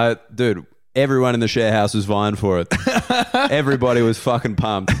 Dude, everyone in the share house was vying for it. Everybody was fucking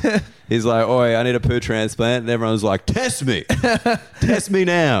pumped. He's like, oi, I need a poo transplant. And everyone was like, test me. Test me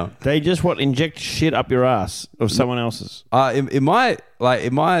now. They just inject shit up your ass or someone else's. In my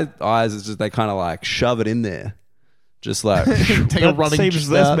eyes, it's just they kind of like shove it in there. Just like Take a That running seems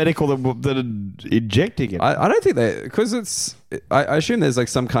start. less medical than injecting it. I don't think because I assume there's like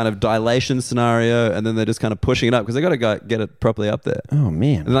some kind of dilation scenario, and then they're just kind of pushing it up because they got to get it properly up there. Oh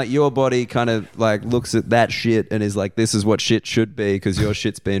man. And like your body kind of like looks at that shit and is like, this is what shit should be because your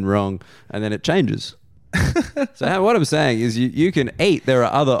shit's been wrong, and then it changes. So what I'm saying is you can eat. There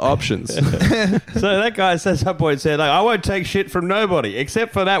are other options. So that guy at some point said, like, I won't take shit from nobody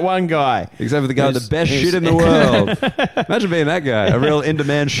except for that one guy. Except for the guy with the best shit in the world. Imagine being that guy, a real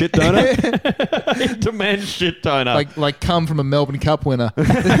in-demand shit donor. Demand shit donor. Like come from a Melbourne Cup winner.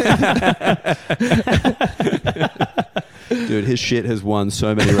 Dude, his shit has won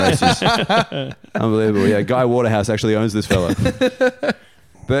so many races. Unbelievable. Yeah, Guy Waterhouse actually owns this fella.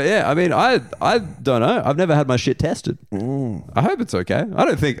 But yeah, I mean, I don't know. I've never had my shit tested. I hope it's okay. I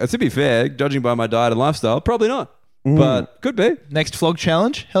don't think, to be fair, judging by my diet and lifestyle, probably not. But could be. Next flog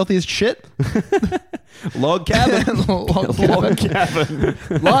challenge, healthy as shit. Log cabin. Log cabin.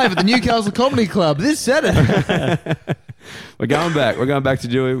 Live at the Newcastle Comedy Club this Saturday. We're going back. We're going back to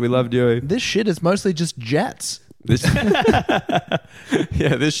Dewey. We love Dewey. This shit is mostly just jets. This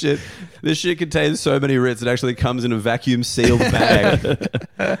shit contains so many Ritz. It actually comes in a vacuum sealed bag.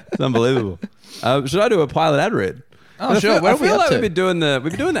 It's unbelievable. Should I do a pilot ad read? Oh, sure. I feel like we've been doing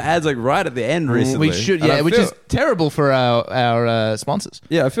the ads like right at the end recently. We should, And yeah, I which feel- is terrible for our sponsors.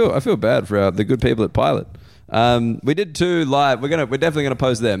 Yeah, I feel bad for the good people at Pilot. We did 2 live. We're definitely gonna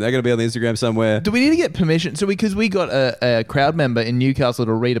post them. They're gonna be on the Instagram somewhere. Do we need to get permission? So because we got a crowd member in Newcastle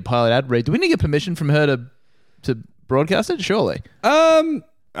to read a pilot ad read, do we need to get permission from her to broadcast it? Surely.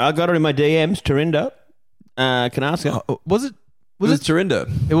 I got her in my DMs, Tarinda. Can I ask her? Was it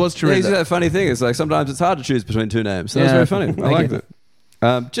Tarinda? It was Yeah, Tarinda. it's that funny thing. It's like sometimes it's hard to choose between 2 names. So that was very funny. I liked it.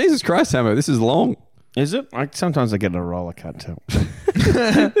 Jesus Christ, Hammer, this is long. Is it? Sometimes I get in a roll, I can't tell.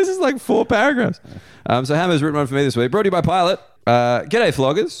 This is like 4 paragraphs. So Hammer's written one for me this week. Brought to you by Pilot. G'day,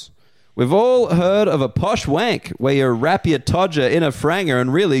 floggers. We've all heard of a posh wank where you wrap your todger in a franger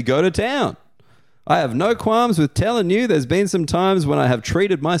and really go to town. I have no qualms with telling you there's been some times when I have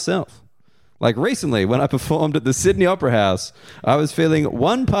treated myself. Like recently when I performed at the Sydney Opera House, I was feeling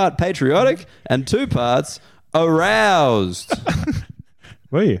 1 part patriotic and 2 parts aroused.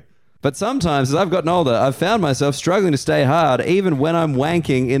 Were you? But sometimes, as I've gotten older, I've found myself struggling to stay hard even when I'm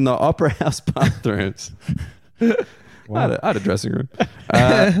wanking in the Opera House bathrooms. I had a dressing room.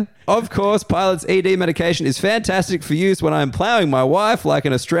 Of course, Pilot's ED medication is fantastic for use when I'm ploughing my wife like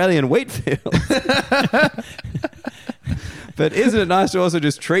an Australian wheat field. But isn't it nice to also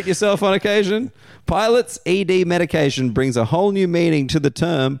just treat yourself on occasion? Pilot's ED medication brings a whole new meaning to the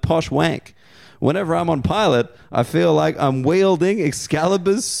term posh wank. Whenever I'm on Pilot, I feel like I'm wielding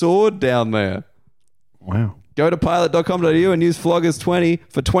Excalibur's sword down there. Wow. Go to pilot.com.au and use Floggers20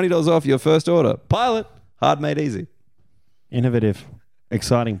 for $20 off your first order. Pilot, hard made easy. Innovative,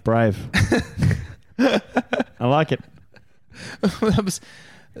 exciting, brave. I like it.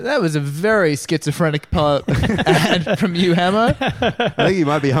 That was a very schizophrenic ad from you, Hammer. I think you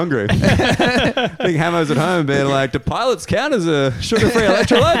might be hungry. I think Hammo's at home being like, do pilots count as a sugar-free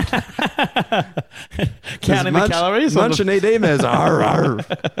electrolyte? Counting the calories? Munching ED meds.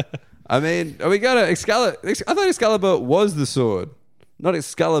 I mean, are we going to Excalibur? I thought Excalibur was the sword, not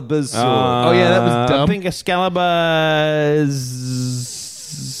Excalibur's sword. Oh, yeah, that was dumb. I think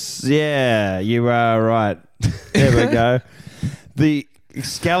Excalibur's... Yeah, you are right. There we go. The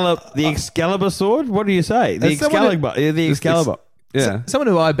Excalibur sword? What do you say? The Excalibur. Yeah. Someone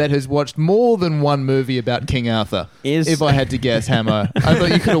who I bet has watched more than one movie about King Arthur. If I had to guess, Hamo. I thought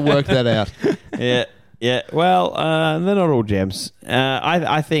you could have worked that out. Yeah. Yeah, well, they're not all gems.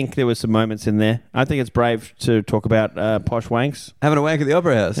 I think there were some moments in there. I think it's brave to talk about posh wanks. Having a wank at the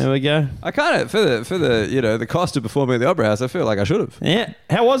Opera House. There we go. I kind of for the the cost of performing at the Opera House, I feel like I should have. Yeah.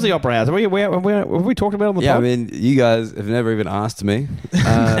 How was the Opera House? Have we talked about it on the Yeah, pod? I mean, you guys have never even asked me.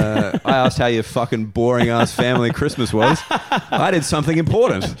 I asked how your fucking boring ass family Christmas was. I did something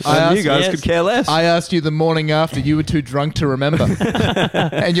important. You guys could care less. I asked you the morning after you were too drunk to remember.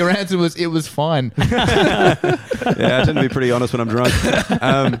 And your answer was, it was fine. Yeah, I tend to be pretty honest when I'm drunk.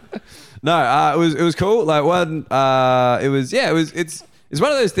 It was cool. Like it's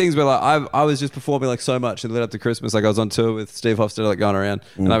one of those things where like I was just performing like so much in the lead up to Christmas. Like I was on tour with Steve Hofstede, like going around,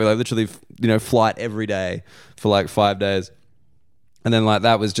 and I'd be like literally flight every day for like 5 days, and then like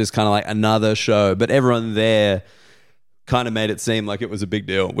that was just kind of like another show. But everyone there kind of made it seem like it was a big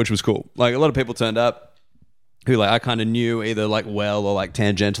deal, which was cool. Like a lot of people turned up who like I kind of knew either like well or like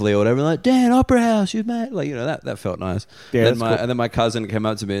tangentially or whatever. Like, Dan, Opera House, you mate. Like, that felt nice. Yeah, And then my cousin came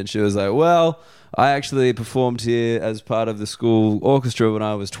up to me and she was like, well, I actually performed here as part of the school orchestra when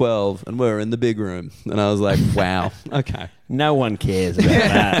I was 12 and we're in the big room. And I was like, wow, okay. No one cares about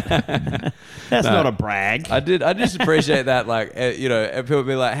that. That's not a brag. I just appreciate that. Like, people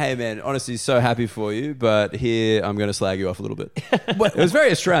be like, hey man, honestly, so happy for you, but here I'm going to slag you off a little bit. It was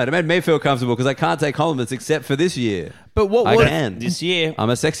very Australian. It made me feel comfortable because I can't take compliments except for this year. But I can. This year? I'm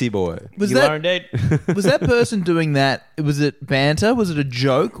a sexy boy. Was that person doing that? Was it banter? Was it a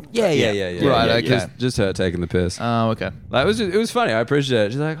joke? Yeah. Right, okay. Just her taking the piss. Oh, okay. Like, it was funny. I appreciate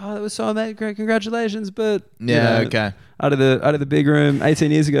it. She's like, oh, that was so amazing. Great, congratulations. But okay. Out of the big room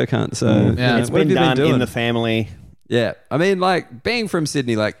 18 years ago, cunt. So Yeah. It's what have been you done doing? in the family. Yeah, I mean, like being from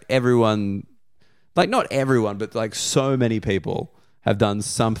Sydney, like everyone, like not everyone, but like so many people have done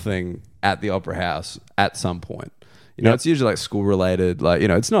something at the Opera House at some point. It's usually like school related. Like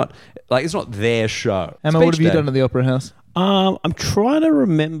it's not their show. Emma, what have you done at the Opera House? I'm trying to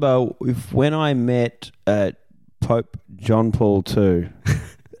remember when I met Pope John Paul II.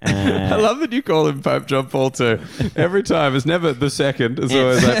 I love that you call him Pope John Paul II. Every time. It's never the second. It's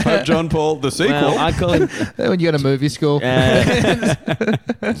always like Pope John Paul, the sequel. Well, I call him... When you go to movie school. John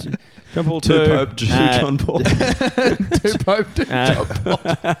Paul Two II. Pope John Paul. Two Pope John Paul.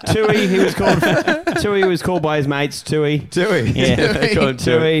 Tui, he was called... Tui was called by his mates, Tui. Yeah. They call him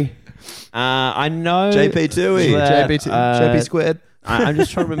Tui. I know... JP Tui. JP squared. I'm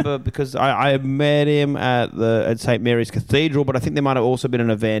just trying to remember because I met him at St. Mary's Cathedral, but I think there might have also been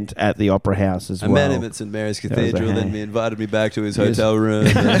an event at the Opera House as well. I met him at St. Mary's Cathedral, then he invited me back to his hotel room.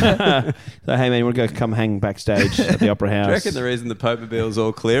 So, hey man, you want to go come hang backstage at the Opera House? Do you reckon the reason the Pope-mobile is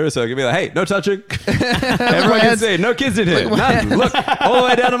all clear is so I can be like, hey, no touching. Everyone can see. No kids in here. None. Look, all the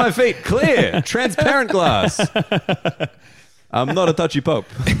way down to my feet. Clear. Transparent glass. I'm not a touchy Pope.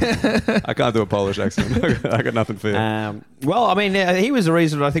 I can't do a Polish accent. I got nothing for you. Well, I mean, he was the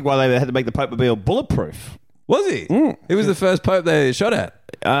reason I think why they had to make the Pope-mobile bulletproof. Was he? He was the first Pope they shot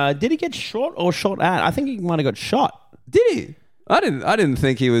at. Did he get shot or shot at? I think he might have got shot. Did he? I didn't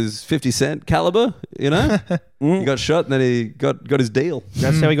think he was 50 Cent caliber, He got shot and then he got his deal.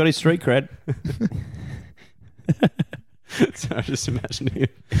 That's how he got his street cred. So I'm just imagining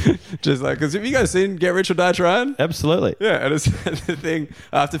it. Just like, because have you guys seen Get Rich or Die Trying? Absolutely. Yeah, and it's the thing,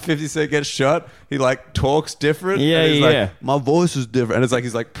 after 50 Cent gets shot, he like talks different. Yeah, and he's yeah. like, my voice is different. And it's like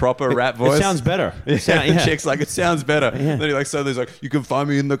his like proper rap voice. It sounds better. Yeah, the chick's like, it sounds better. Yeah. Then he like, so there's like, you can find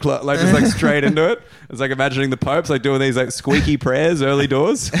me in the club, like just like straight into it. It's like imagining the Pope's like doing these like squeaky prayers early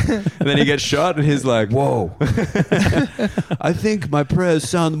doors. And then he gets shot and he's like, whoa. I think my prayers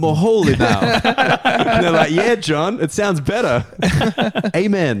sound more holy now. And they're like, yeah, John, it sounds better.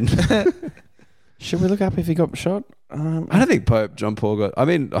 Amen. Should we look up if he got shot? I don't think Pope John Paul got... I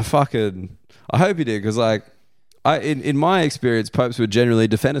mean, I hope he did, because like, in my experience, popes were generally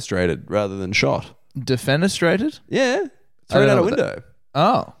defenestrated rather than shot. Defenestrated? Yeah. Thrown out a window.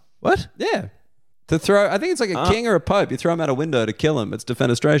 Oh. What? Yeah. To throw... I think it's like a king or a pope. You throw him out a window to kill him. It's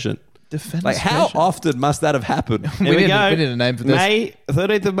defenestration. Defenestration. Like, how often must that have happened? There we go. We need a name for this.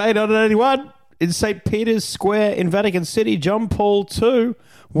 13th of May 1981. In St. Peter's Square in Vatican City, John Paul II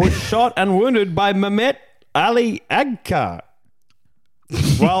was shot and wounded by Mehmet Ali Agca.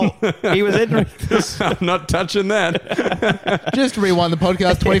 Well, he was entering this. I'm not touching that. Just rewind the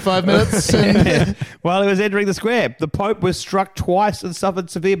podcast 25 minutes. And While he was entering the square, the Pope was struck twice and suffered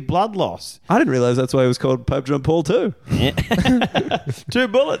severe blood loss. I didn't realize that's why he was called Pope John Paul II. 2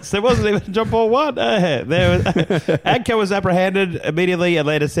 bullets. There wasn't even John Paul I. Agca was apprehended immediately and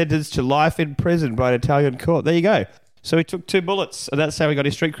later sentenced to life in prison by an Italian court. There you go. So he took 2 bullets, and that's how he got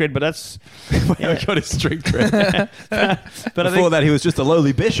his street cred. But that's He got his street cred. but Before that, he was just a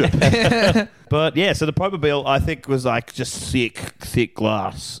lowly bishop. But yeah, so the Popemobile I think was like just thick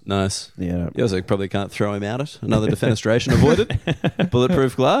glass. Nice. Yeah. You also probably can't throw him out it. Another defenestration avoided.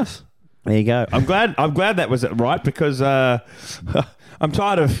 Bulletproof glass. There you go. I'm glad that was it right because I'm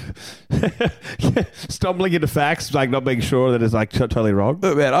tired of stumbling into facts, like not being sure that it's like totally wrong.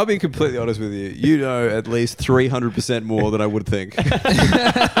 Look, man, I'll be completely honest with you. You know at least 300% more than I would think.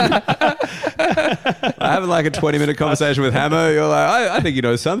 Having like a 20-minute conversation with Hammer, you're like, I think you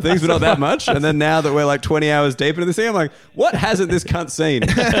know some things, but not that much. And then now that we're like 20 hours deep into this thing, I'm like, what hasn't this cunt seen?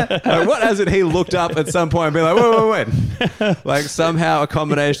 Like, what hasn't he looked up at some point and been like, wait. Like somehow a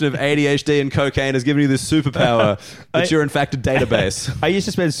combination of ADHD and cocaine has given you this superpower that you're in fact a database. I used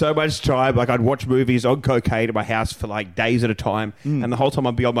to spend so much time, like I'd watch movies on cocaine at my house for like days at a time, and the whole time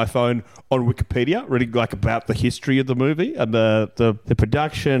I'd be on my phone on Wikipedia reading like about the history of the movie and the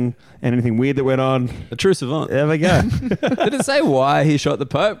production and anything weird that went on. A true savant. There we go. Did it say why he shot the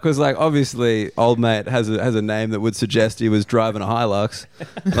Pope? Because like obviously old mate has a name that would suggest he was driving a Hilux.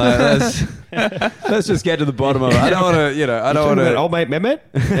 Like, let's just get to the bottom of it. I don't want to, Old mate Mehmet.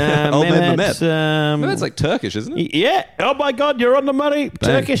 Old mate Mehmet. Mehmet's like Turkish, isn't it? Yeah. Oh my God, you're on the money.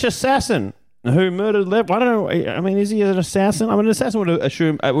 Turkish assassin who murdered Lev. I don't know. I mean, is he an assassin? I mean, an assassin would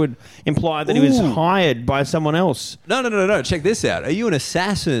assume it would imply that he was hired by someone else. No. Check this out. Are you an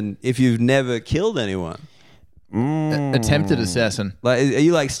assassin if you've never killed anyone? attempted assassin. Like, are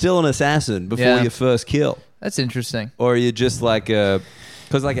you like still an assassin before your first kill? That's interesting. Or are you just like a...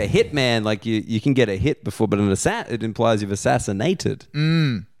 Because like a hitman, like you can get a hit before, but an assassin, it implies you've assassinated.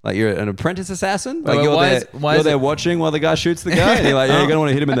 Like you're an apprentice assassin. Like you're there watching while the guy shoots the guy, and you're like, yeah, you're gonna want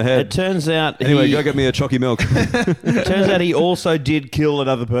to hit him in the head. It turns out. Anyway, go get me a chalky milk. It turns out he also did kill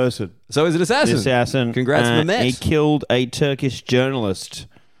another person. So he's an assassin. Assassin. Congrats, Mehmet. He killed a Turkish journalist.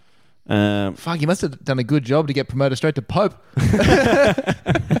 Fuck, he must have done a good job to get promoted straight to Pope.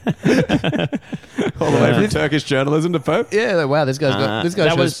 All the way from Turkish journalism to Pope. Yeah, wow, this guy's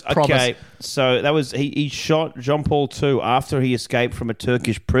promise. Okay, so that was he shot John Paul II after he escaped from a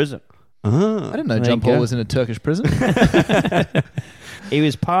Turkish prison. I didn't know John Paul was in a Turkish prison. He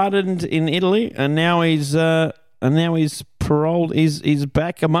was pardoned in Italy, and now he's paroled. He's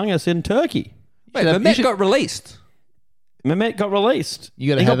back among us in Turkey. Wait, Mehmet got released. Mehmet got released. He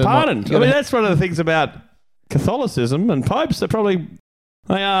got pardoned. That's one of the things about Catholicism and popes. They're probably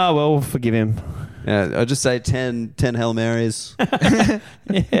like, we'll forgive him. Yeah, I'll just say 10 Hail Marys.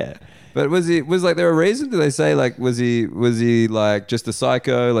 Yeah. But was there a reason? Did they say like was he like just a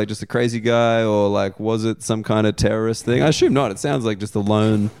psycho, like just a crazy guy, or like was it some kind of terrorist thing? I assume not. It sounds like just a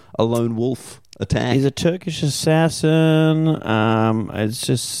lone wolf attack. He's a Turkish assassin. It's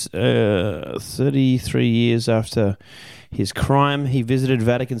just 33 years after his crime, he visited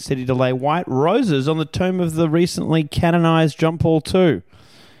Vatican City to lay white roses on the tomb of the recently canonized John Paul II,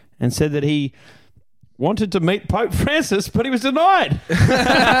 and said that he wanted to meet Pope Francis, but he was denied. Okay,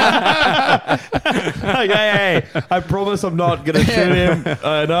 I promise I'm not going to shoot him.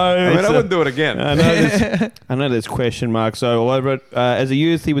 I know. I wouldn't do it again. I know there's question marks all over it. As a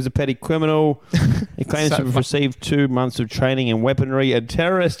youth, he was a petty criminal. He claims to have received 2 months of training in weaponry and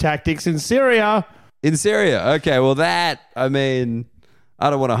terrorist tactics in Syria. In Syria. Okay, well that, I mean,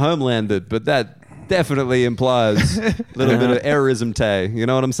 I don't want to homeland it, but that definitely implies a little bit of errorism, you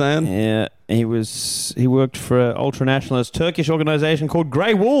know what I'm saying? Yeah, he worked for an ultra-nationalist Turkish organisation called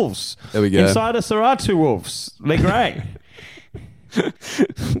Grey Wolves. There we go. Inside of Saratu Wolves. They're grey.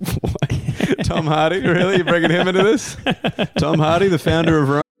 Tom Hardy, really? You're bringing him into this? Tom Hardy, the founder of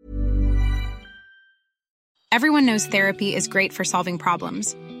Rome. Everyone knows therapy is great for solving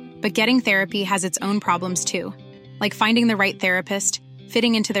problems. But getting therapy has its own problems too, like finding the right therapist,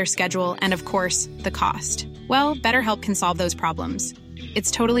 fitting into their schedule, and of course, the cost. Well, BetterHelp can solve those problems.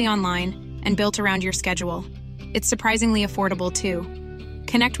 It's totally online and built around your schedule. It's surprisingly affordable too.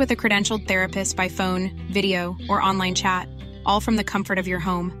 Connect with a credentialed therapist by phone, video, or online chat, all from the comfort of your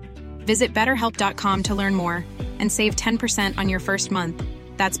home. Visit BetterHelp.com to learn more and save 10% on your first month.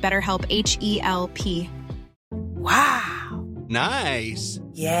 That's BetterHelp, H-E-L-P. Wow. Nice.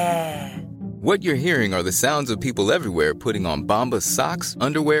 Yeah. What you're hearing are the sounds of people everywhere putting on Bombas socks,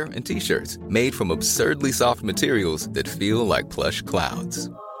 underwear, and T-shirts made from absurdly soft materials that feel like plush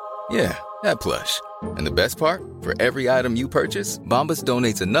clouds. Yeah, that plush. And the best part? For every item you purchase, Bombas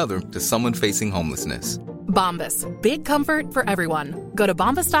donates another to someone facing homelessness. Bombas. Big comfort for everyone. Go to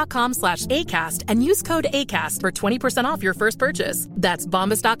bombas.com/ACAST and use code ACAST for 20% off your first purchase. That's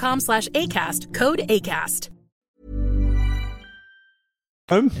bombas.com/ACAST. Code ACAST.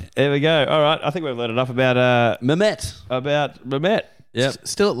 There we go. All right. I think we've learned enough about Mehmet. Yep.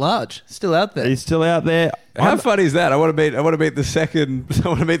 Still at large. Still out there. He's still out there. How funny is that? I want to meet the second. I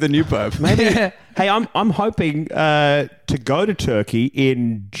want to meet the new pope. Maybe. Hey, I'm hoping to go to Turkey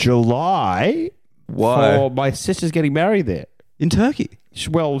in July. Why? For my sister's getting married there. In Turkey?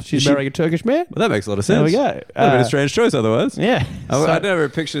 Well, she's marrying a Turkish man. Well, that makes a lot of sense. There we go. Would have been a strange choice otherwise. Yeah. I never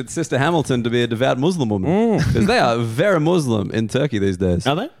pictured Sister Hamilton to be a devout Muslim woman. Because they are very Muslim in Turkey these days.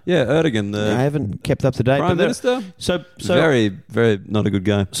 Are they? Yeah, Erdogan. I haven't kept up to date. Prime Minister. So very, very not a good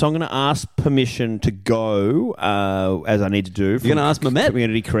guy. So I'm going to ask permission to go, as I need to do. You're going to ask Mehmet?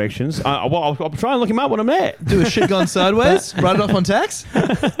 Community corrections. I'll try and look him up when I'm there. Do a shit gone sideways? Write it off on tax?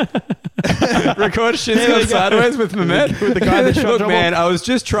 Record shit's gone sideways with Mehmet. With the guy that shot Look, trouble. man, I was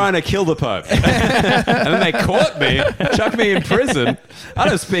just trying to kill the Pope. And then they caught me, chucked me in prison. I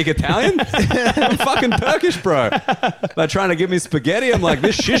don't speak Italian. I'm fucking Turkish, bro. They're trying to give me spaghetti. I'm like,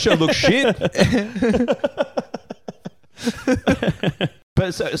 this shisha looks shit.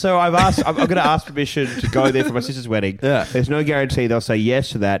 But so I'm going to ask permission to go there for my sister's wedding. Yeah. There's no guarantee they'll say yes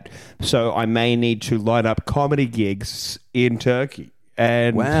to that. So I may need to line up comedy gigs in Turkey.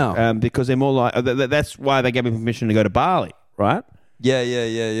 And wow. Because they're more like that's why they gave me permission to go to Bali, right?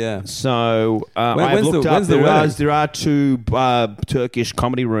 Yeah. So I've looked up. Wedding? There are two Turkish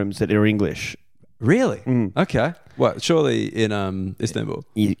comedy rooms that are English. Really? Okay. What? Surely in Istanbul.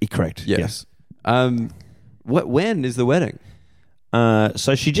 Correct. Yes. When is the wedding?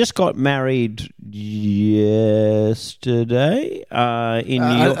 So she just got married yesterday in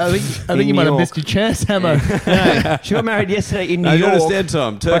New York. I think you might have missed your chance, Hammer. No, she got married yesterday in New York. You understand,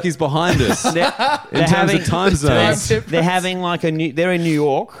 Tom? Turkey's behind us in terms of time zones. They're having like they're in New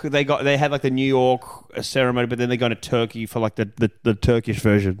York. They had like the New York ceremony, but then they're going to Turkey for like the Turkish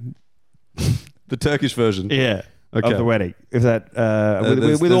version. The Turkish version. Yeah. Okay. Of the wedding. If that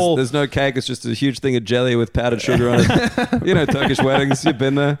there's no cake, it's just a huge thing of jelly with powdered sugar on it. You know, Turkish weddings, you've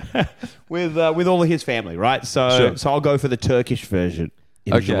been there. With all of his family, right? So I'll go for the Turkish version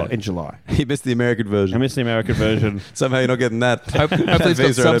in July. You missed the American version. I missed the American version. Somehow you're not getting that. Hopefully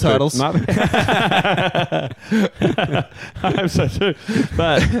it's got subtitles. I hope so too.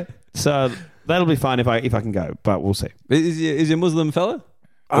 But so that'll be fine if I can go, but we'll see. Is he a Muslim fella?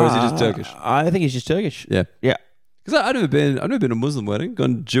 Or is he just Turkish? I think he's just Turkish. Yeah. Because I've never been a Muslim wedding,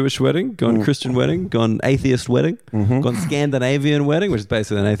 gone Jewish wedding, gone Christian wedding, gone atheist wedding, gone Scandinavian wedding, which is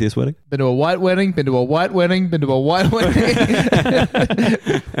basically an atheist wedding. Been to a white wedding, been to a white wedding, been to a white wedding.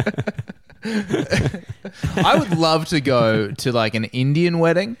 I would love to go to like an Indian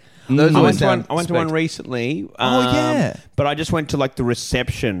wedding. I went to one recently. Yeah. But I just went to like the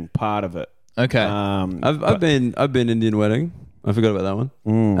reception part of it. Okay. I've been Indian wedding. I forgot about that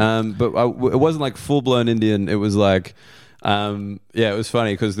one. But it wasn't like full blown Indian. It was like, it was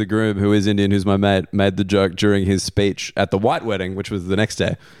funny because the groom, who is Indian, who's my mate, made the joke during his speech at the white wedding, which was the next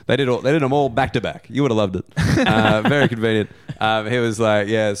day. They did them all back to back. You would have loved it. Very convenient. He was like,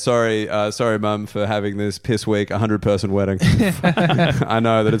 "Yeah, sorry, mum, for having this piss week 100-person wedding. I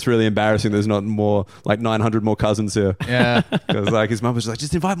know that it's really embarrassing. There's not more like 900 more cousins here. Yeah, because like his mum was like,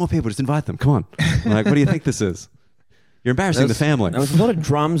 just invite more people. Just invite them. Come on. I'm like, what do you think this is? You're embarrassing the family. There was a lot of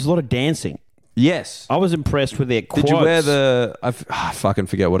drums, a lot of dancing. Yes. I was impressed with their quads. Did you wear the... I fucking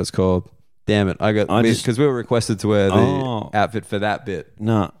forget what it's called. Damn it. Because we were requested to wear the outfit for that bit.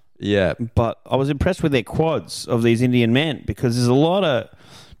 No. Yeah. But I was impressed with their quads of these Indian men because there's a lot of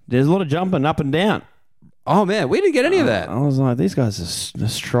jumping up and down. Oh, man. We didn't get any of that. I was like, these guys are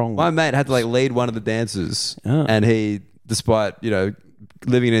strong. My mate had to like lead one of the dances and he, despite,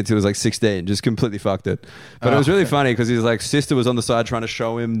 living it until he was like 16, just completely fucked it. But it was really funny because his like sister was on the side trying to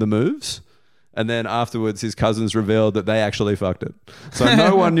show him the moves, and then afterwards his cousins revealed that they actually fucked it. So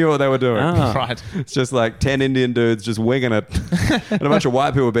no one knew what they were doing. Right. It's just like 10 Indian dudes just winging it, and a bunch of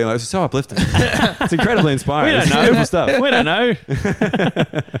white people being like, "This is so uplifting." It's incredibly inspiring. We don't know. Beautiful stuff. We don't know.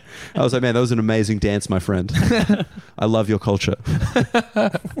 I was like, man, that was an amazing dance, my friend. I love your culture.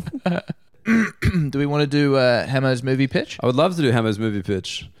 Do we want to do Hammo's movie pitch? I would love to do Hammo's movie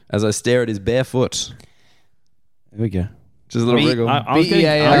pitch as I stare at his bare foot. There we go. Just a little wriggle. I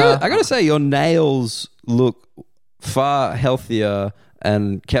got to say, your nails look far healthier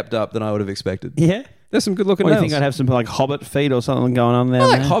and kept up than I would have expected. Yeah. There's some good looking What do nails. you think I'd have some like hobbit feet or something going on there? I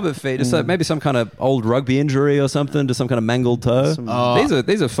like man? hobbit feet. Just like maybe some kind of old rugby injury or something, just some kind of mangled toe.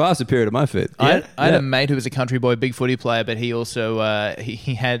 These are far superior to my feet. I had a mate who was a country boy, big footy player, but he also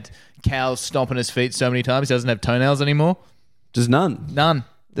he had cows stomping his feet so many times he doesn't have toenails anymore. Just none.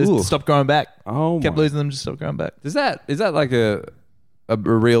 They Ooh. stopped growing back. Kept my. losing them, just stopped growing back. Is that like a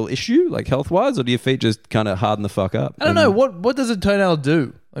real issue, like health wise, or do your feet just kind of harden the fuck up? I don't know. What does a toenail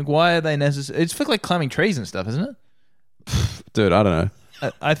do? Like, why are they necessary? It's for like climbing trees and stuff, isn't it? Dude, I don't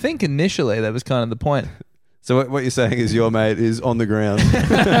know. I think initially that was kind of the point. So what you're saying is your mate is on the ground.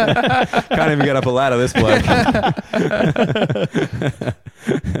 Can't even get up a ladder, this bloke.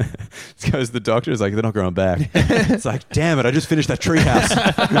 Goes to the doctor, he's like, they're not growing back. It's like, damn it, I just finished that treehouse.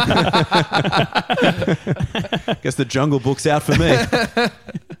 Guess the Jungle Book's out for me.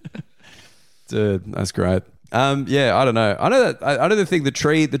 Dude, that's great. Yeah, I don't know. I know the thing. The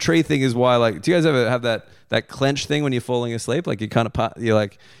tree thing is why. Like, do you guys ever have that clench thing when you're falling asleep? Like, you're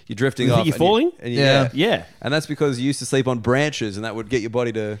drifting You off. think you're falling? Yeah. And that's because you used to sleep on branches, and that would get your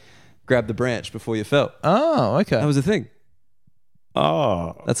body to grab the branch before you fell. Oh, okay. That was a thing.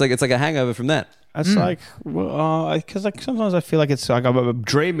 Oh, it's like a hangover from that. That's like, because like sometimes I feel like it's like I'm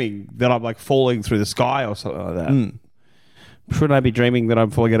dreaming that I'm like falling through the sky or something like that. Shouldn't I be dreaming that I'm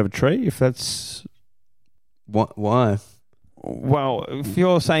falling out of a tree? If that's why? Well, if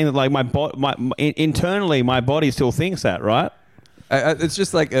you're saying that like internally my body still thinks that, right? It's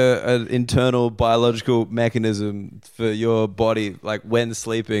just like an internal biological mechanism for your body, like when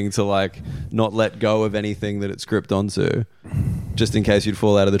sleeping, to like not let go of anything that it's gripped onto, just in case you'd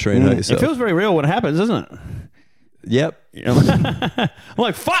fall out of the tree and hurt yourself. It feels very real when it happens, doesn't it? Yep. I'm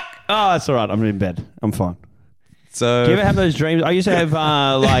like, fuck! Oh, that's all right. I'm in bed. I'm fine. So, do you ever have those dreams? I used to have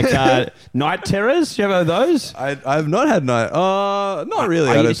night terrors. Do you ever have those? I've not had night. Not really.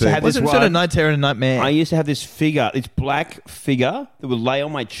 I don't think. Wasn't sort of night terror and nightmare. I used to have this black figure that would lay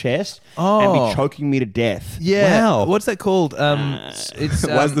on my chest and be choking me to death. Yeah. Wow. What's that called? It's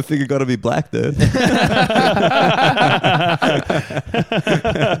Why's the figure got to be black, dude?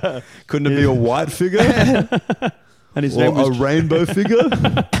 Couldn't it be a white figure? And his name was a rainbow figure?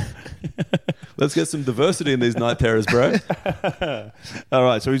 Let's get some diversity in these night terrors, bro. All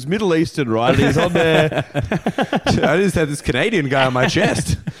right, so he's Middle Eastern, right? And he's on there. I just had this Canadian guy on my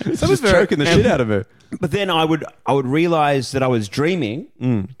chest. Someone's choking the shit out of me. But then I would realize that I was dreaming,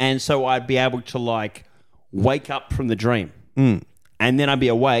 and so I'd be able to like wake up from the dream, and then I'd be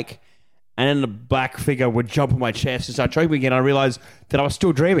awake, and then the black figure would jump on my chest and start choking me again. I realized that I was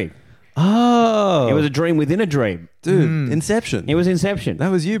still dreaming. Oh. It was a dream within a dream. Dude, Inception. It was Inception. That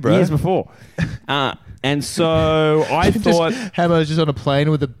was you, bro. Years before. And so I thought... Hammer's just on a plane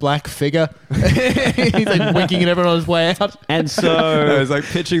with a black figure. He's like winking at everyone on his way out. And so... I was like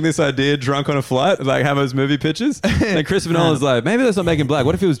pitching this idea drunk on a flight, like Hammer's movie pitches. And Christopher Nolan's like, maybe let's not make him black.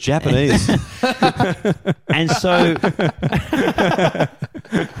 What if he was Japanese? And so...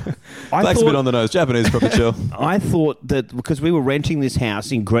 Black's a bit on the nose. Japanese proper chill. I thought that because we were renting this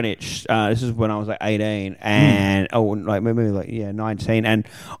house in Greenwich, this is when I was like 18 and 19, and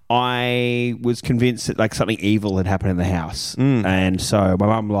I was convinced that like something evil had happened in the house, and so my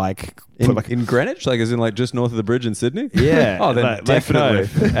mum in Greenwich, like as in like just north of the bridge in Sydney. Yeah. Oh, then definitely.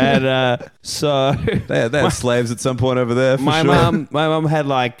 And so they had slaves at some point over there. For my sure. mum had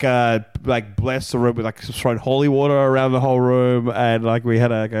like blessed the room with like thrown holy water around the whole room, and like we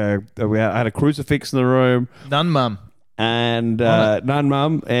had a crucifix in the room. Nun mum. And nun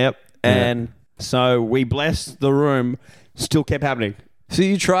mum. Yep. And so we blessed the room. Still kept happening. So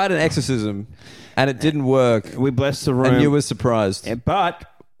you tried an exorcism, and it didn't work. We blessed the room, and you were surprised. But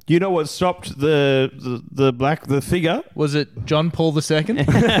you know what stopped the figure? Was it John Paul II?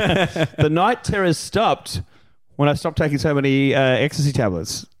 The night terrors stopped when I stopped taking so many ecstasy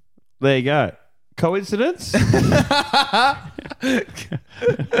tablets. There you go. Coincidence? Would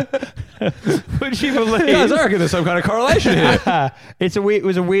you believe? Yeah, I reckon there's some kind of correlation here. It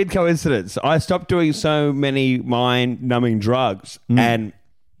was a weird coincidence. I stopped doing so many mind-numbing drugs and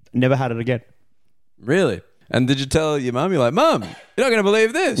never had it again. Really? And did you tell your mum? You're like, Mum, you're not going to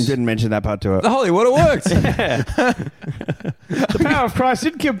believe this. You didn't mention that part to her. The holy water worked. The power of Christ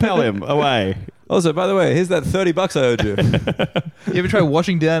did compel him away. Also, by the way, here's that $30 I owed you. You ever try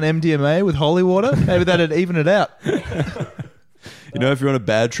washing down MDMA with holy water? Maybe that'd even it out. You know, if you're on a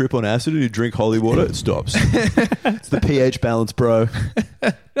bad trip on acid and you drink holy water, it stops. It's the pH balance, bro. You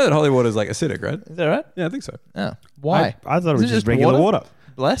know that holy water is like acidic, right? Is that right? Yeah, I think so. Oh, why? I thought it was just regular water.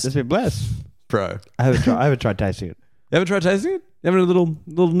 Blessed? Just been blessed. Bro. I haven't tried tasting it. You haven't tried tasting it? You having a little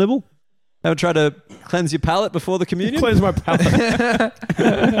nibble? Ever tried to cleanse your palate before the communion? Cleanse my palate.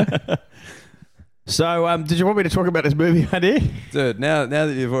 So, did you want me to talk about this movie idea? Dude, now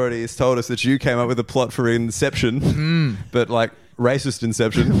that you've already told us that you came up with a plot for Inception, but like racist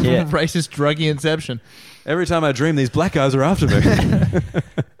Inception. Yeah. Racist, druggy Inception. Every time I dream, these black guys are after me.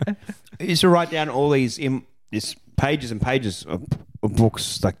 I used to write down all these pages and pages of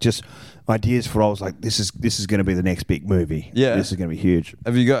books, like just ideas for. I was like, this is going to be the next big movie. Yeah, this is going to be huge.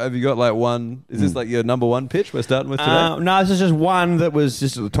 Have you got like one? Is this like your number one pitch we're starting with today? No, this is just one that was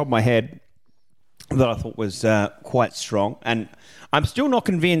just at the top of my head that I thought was quite strong, and I'm still not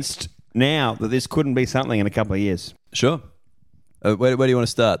convinced now that this couldn't be something in a couple of years. Sure. Where do you want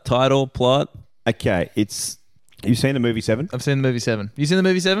to start? Title, plot? Okay, you've seen the movie Seven? I've seen the movie Seven. You seen the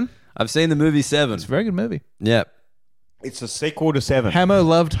movie Seven? I've seen the movie Seven. It's a very good movie. Yeah. It's a sequel to Seven. Hamo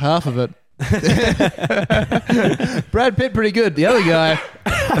loved half of it. Brad Pitt pretty good. The other guy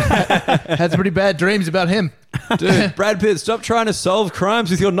had some pretty bad dreams about him. Dude, Brad Pitt, stop trying to solve crimes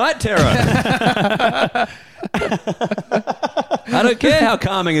with your night terror. I don't care how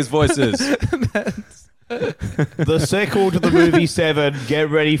calming his voice is. The sequel to the movie Seven, get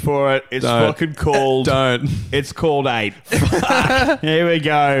ready for it. It's fucking called... It's called 8. Here we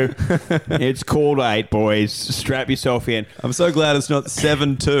go. It's called 8, boys. Strap yourself in. I'm so glad it's not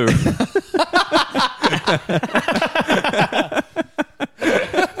 7-2.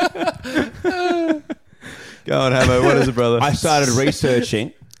 Go on, Hamo. What is it, brother? I started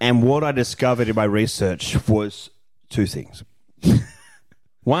researching, and what I discovered in my research was two things.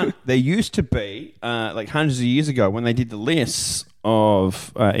 One, there used to be, like hundreds of years ago, when they did the lists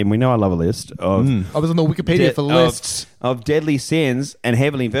of, and we know I love a list of... I was on the Wikipedia for lists. Of deadly sins and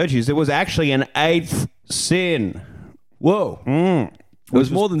heavenly virtues. There was actually an 8th sin. Whoa. It was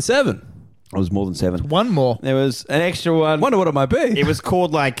more than 7. It was more than 7. One more. There was an extra one. Wonder what it might be. It was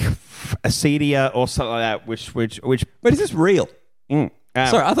called like acedia or something like that, which... Wait, is this real?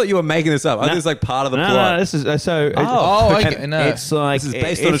 Sorry, I thought you were making this up. I think it's like part of the plot. No, this is so. Okay, no. It's like this is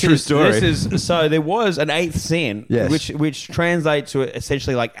based on a true story. So there was an 8th sin, yes, which translates to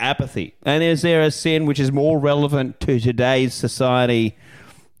essentially like apathy. And is there a sin which is more relevant to today's society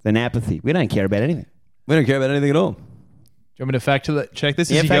than apathy? We don't care about anything. We don't care about anything at all. Do you want me to fact check this?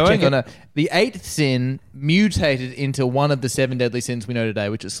 Yeah, Is he fact going? check it. No. The 8th sin mutated into one of the 7 deadly sins we know today,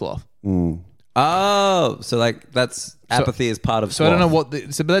 which is sloth. Oh, so like that's apathy is part of sloth. So I don't know what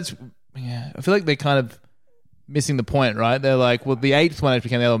but that's, yeah, I feel like they're kind of missing the point, right? They're like, well, the 8th one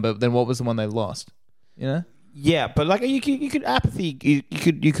became the other one, but then what was the one they lost? You know? Yeah, but like you could apathy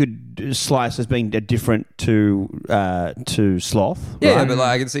you could slice as being different to sloth. Yeah, right? but like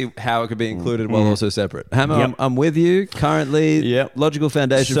I can see how it could be included while also separate. Hammer, I'm with you. Currently, logical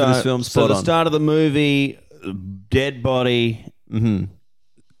foundation for this film. So the start of the movie, dead body,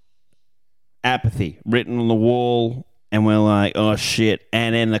 apathy written on the wall, and we're like, oh shit!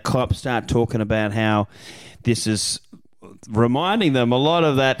 And then the cops start talking about how this is reminding them a lot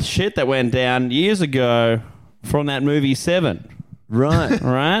of that shit that went down years ago from that movie Seven. Right.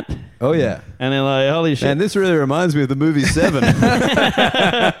 Right? Oh, yeah. And they're like, holy shit. And this really reminds me of the movie Seven.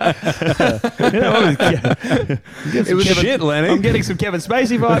 It was shit, Lenny. I'm getting some Kevin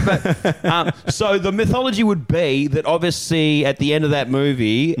Spacey vibe. But, so the mythology would be that obviously at the end of that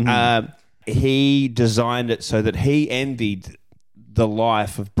movie, he designed it so that he envied the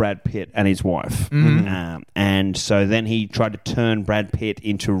life of Brad Pitt and his wife. And so then he tried to turn Brad Pitt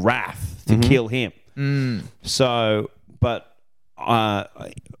into wrath to kill him. So, but I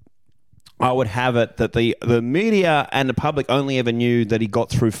would have it that the media and the public only ever knew that he got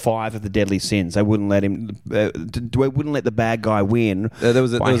through 5 of the deadly sins. They wouldn't let him. They wouldn't let the bad guy win. There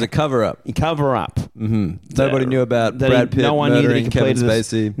was a cover up. Cover up. Nobody knew about Brad Pitt murdering Kevin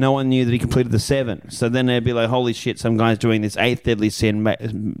Spacey. No one knew that he completed the 7. So then they'd be like, "Holy shit! Some guy's doing this 8th deadly sin,"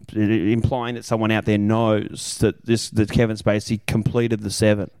 implying that someone out there knows that Kevin Spacey completed the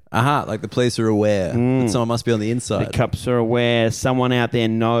 7. Like the police are aware that someone must be on the inside. The cops are aware. Someone out there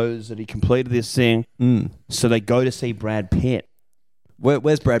knows that he completed this thing. So they go to see Brad Pitt.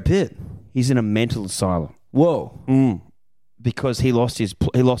 Where's Brad Pitt? He's in a mental asylum. Whoa. Because he lost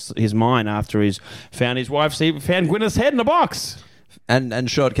his mind after he found his wife. He found Gwyneth's head in a box.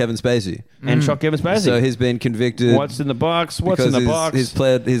 And shot Kevin Spacey. And shot Kevin Spacey. So he's been convicted. What's in the box? What's in the box? His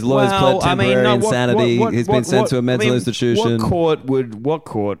lawyers pled temporary insanity. He's been sent to a mental institution. What court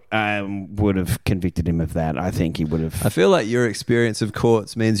would have convicted him of that? I think he would have. I feel like your experience of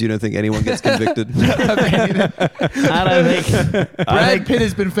courts means you don't think anyone gets convicted. I don't think. Brad Pitt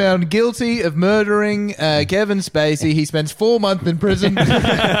has been found guilty of murdering Kevin Spacey. He spends 4 months in prison.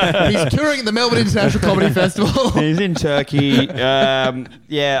 He's touring at the Melbourne International Comedy Festival. He's in Turkey.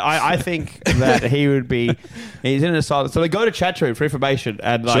 I think that he would be. He's in an asylum. So they go to chat room for information,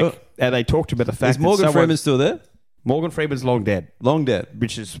 and and they talk to him about the fact. Is Morgan Freeman still there? Morgan Freeman's long dead. Long dead.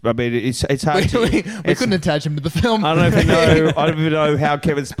 Which is, I mean, it's hard. We couldn't attach him to the film. I don't even know how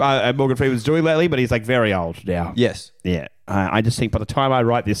Morgan Freeman's doing lately, but he's like very old now. Yes. Yeah. I just think by the time I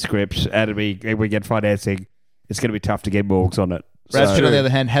write this script and we get financing, it's going to be tough to get Morgs on it. Brad Pitt, on the other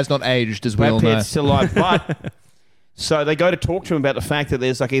hand, has not aged, as we all know. Brad Pitt's still alive, but so they go to talk to him about the fact that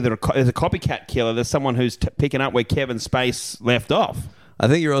there's like either there's a copycat killer, there's someone who's picking up where Kevin Spacey left off. I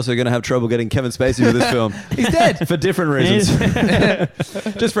think you're also going to have trouble getting Kevin Spacey for this film. He's dead. For different reasons.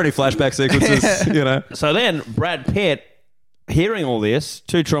 Just for any flashback sequences, you know. So then Brad Pitt, hearing all this,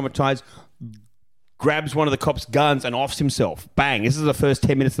 too traumatized, grabs one of the cops' guns and offs himself. Bang. This is the first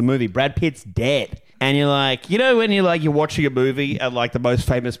 10 minutes of the movie. Brad Pitt's dead. And you're like, you know when you're watching a movie and like the most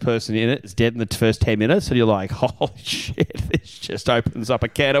famous person in it is dead in the first 10 minutes and you're like, holy shit, this just opens up a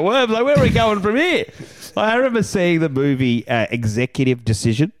can of worms. Like, where are we going from here? I remember seeing the movie Executive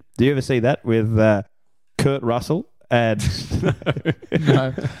Decision. Do you ever see that with Kurt Russell? And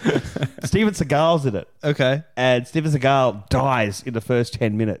No. Steven Seagal's in it. Okay. And Steven Seagal dies in the first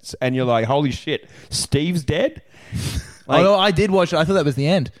 10 minutes. And you're like, holy shit, Steve's dead? Like, no, I did watch it. I thought that was the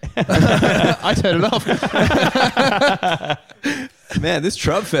end. I turned it off. Man, this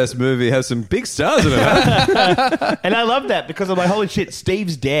Trump Fest movie has some big stars in it. Huh? And I love that because I'm like, holy shit,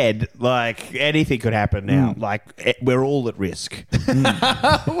 Steve's dead. Like, anything could happen now. Like, we're all at risk.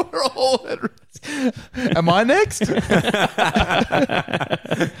 We're all at risk. Am I next? Who's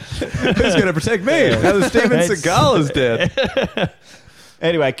going to protect me now that Steven Seagal is dead?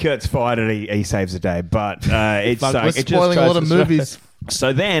 Anyway, Kurt's fine and he saves the day. But it's we're spoiling a lot of movies.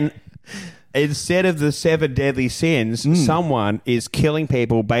 So then, instead of the 7 deadly sins, someone is killing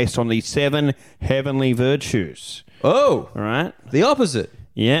people based on the 7 heavenly virtues. Oh. All right? The opposite.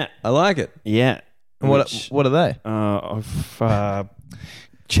 Yeah. I like it. Yeah. What are they?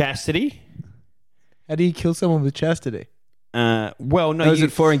 Chastity. How do you kill someone with chastity? Well, no. Is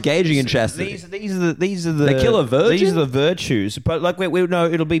it for engaging in chastity? These are the. They kill a virgin? These are the virtues. But like we know,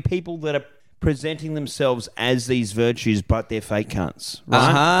 it'll be people that are presenting themselves as these virtues, but they're fake cunts,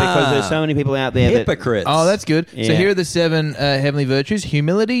 right? Because there's so many people out there hypocrites. Oh, that's good. Yeah. So here are the 7 heavenly virtues: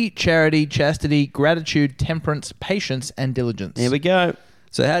 humility, charity, chastity, gratitude, temperance, patience, and diligence. There we go.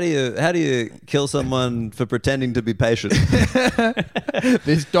 So how do you kill someone for pretending to be patient?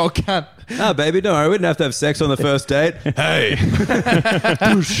 This dog cunt. Oh, baby, don't worry. We didn't have sex on the first date. Hey.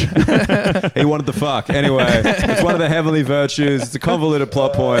 He wanted the fuck. Anyway, it's one of the heavenly virtues. It's a convoluted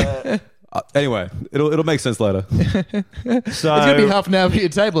plot point. Anyway, it'll make sense later. So It's going to be half an hour at your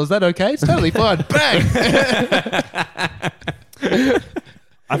table. Is that okay? It's totally fine. Bang!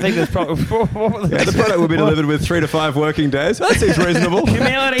 I think there's probably the product will be delivered with 3 to 5 working days. That seems reasonable.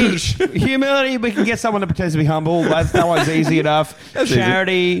 Humility. We can get someone that pretends to be humble. That one's easy enough. That's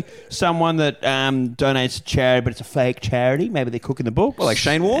charity. Someone that donates to charity, but it's a fake charity. Maybe they cook in the books. Well, like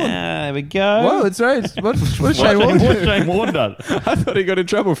Shane Warne. There we go. Whoa, it's right. What's Shane Warne do? What's Shane Warne done? I thought he got in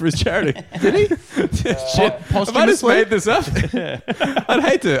trouble for his charity. Did he? Shit. Have I just made this up? I'd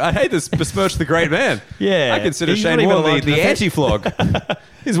hate to besmirch the great man. Yeah. I consider He's Shane not even Warne allowed to the defend- anti-flog.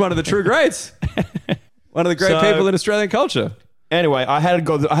 He's one of the true greats. One of the great people in Australian culture. Anyway, I hadn't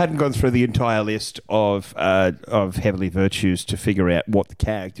gone through the entire list of heavenly virtues to figure out what the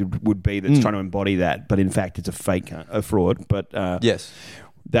character would be that's trying to embody that. But in fact, it's a fraud. But yes,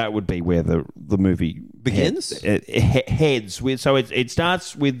 that would be where the movie begins. Heads with. So it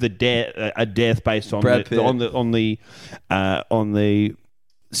starts with a death based on Brad Pitt. on the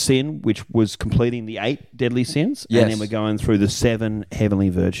sin, which was completing the 8 deadly sins, Yes. and then we're going through the 7 heavenly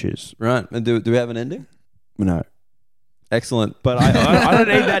virtues. Right. And do we have an ending? No. Excellent. But I don't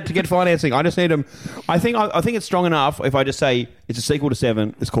need that to get financing. I just need them. I think it's strong enough if I just say it's a sequel to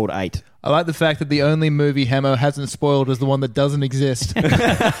 7. It's called 8. I like the fact that the only movie Hamo hasn't spoiled is the one that doesn't exist. Hey,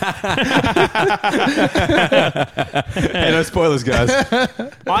 no spoilers, guys.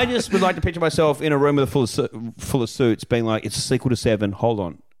 I just would like to picture myself in a room full of suits, being like, "It's a sequel to 7. Hold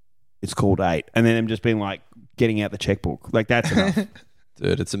on, it's called 8," and then them just being like, getting out the checkbook. Like that's enough.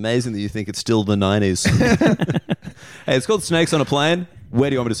 Dude, it's amazing that you think it's still the 90s. Hey, it's called Snakes on a Plane. Where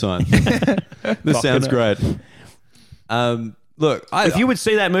do you want me to sign? This sounds great. Look, if you would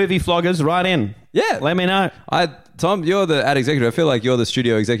see that movie, Floggers, right in. Yeah. Let me know. Tom, you're the ad executive. I feel like you're the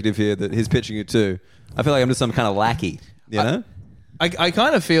studio executive here that he's pitching it to. I feel like I'm just some kind of lackey, you know? I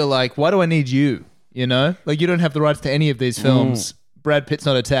kind of feel like, why do I need you? You know? Like, you don't have the rights to any of these films. Brad Pitt's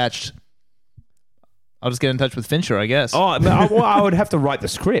not attached. I'll just get in touch with Fincher, I guess. Oh, but I would have to write the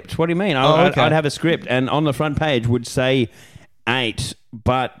script. What do you mean? I'd have a script, and on the front page would say 8,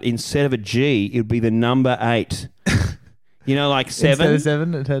 but instead of a G, it would be the number 8. You know, like 7. Instead of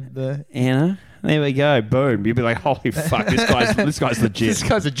 7, it had the... You know? There we go. Boom. You'd be like, holy fuck, this guy's legit. This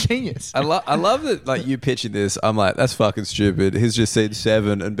guy's a genius. I love that, like, you pitching this. I'm like, that's fucking stupid. He's just seen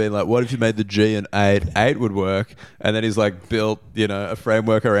 7 and been like, what if you made the G an 8? 8 would work. And then he's like built, a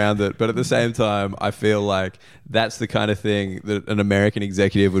framework around it. But at the same time, I feel like that's the kind of thing that an American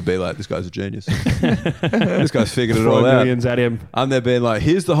executive would be like, this guy's a genius. This guy's figured it all out. Millions at him. I'm there being like,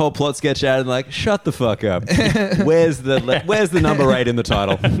 here's the whole plot sketch out, and like, shut the fuck up. Where's the number 8 in the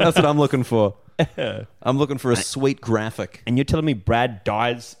title? That's what I'm looking for. I'm looking for a sweet graphic. And you're telling me Brad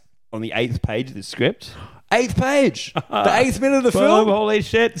dies on the 8th page of the script? 8th page. The 8th minute of the film. Holy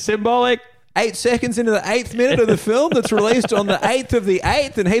shit, symbolic. 8 seconds into the 8th minute of the film that's released on the 8th of the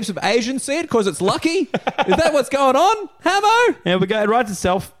 8th, and heaps of Asians see it because it's lucky. Is that what's going on, Hamo? Yeah, we go. It writes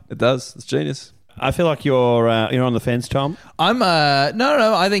itself. It does. It's genius. I feel like you're on the fence, Tom. I'm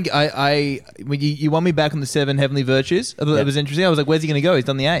no. I think when you won me back on the 7 heavenly virtues. I thought that was interesting. I was like, where's he going to go? He's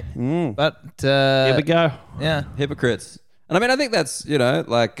done the 8. But here we go. Yeah, hypocrites. And I mean, I think that's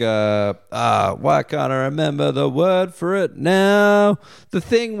why can't I remember the word for it now? The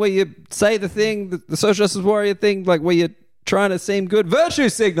thing where you say the thing, the social justice warrior thing, like where you're trying to seem good. Virtue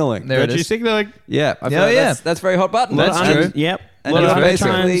signaling. Virtue signaling. Yeah, I feel like that's very hot button. That's true. Yep. And it's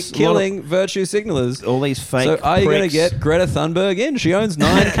basically killing virtue signalers. All these fake So are you going to pricks. get Greta Thunberg in? She owns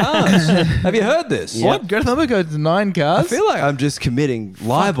 9 cars. Have you heard this? What? Greta Thunberg owns 9 cars? I feel like I'm just committing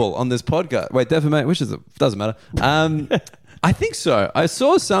libel on this podcast. Wait, defamation, which is doesn't matter. I think so. I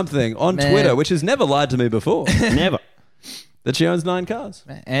saw something on Twitter, which has never lied to me before. Never. That she owns 9 cars.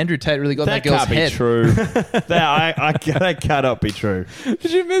 Andrew Tate really got that girl's head. That can't be true. That cannot be true. Did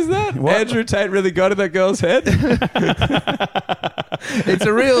you miss that? What? Andrew Tate really got in that girl's head? It's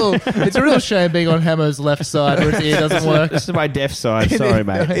a real shame being on Hammer's left side where his ear doesn't work. This is my deaf side. Sorry,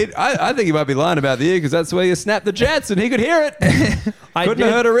 mate. I think he might be lying about the ear because that's where you snap the jets and he could hear it. Couldn't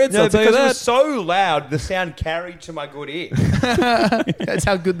have heard a rinse, I'll tell you that. It was so loud, the sound carried to my good ear. That's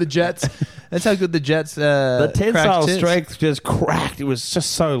how good the Jets. The tensile strength just cracked. It was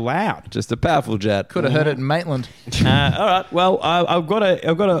just so loud. Just a powerful jet. Could have heard it in Maitland. All right. Well, I've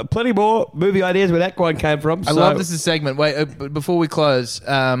got plenty more movie ideas where that one came from. I love this segment. Wait, but before we close,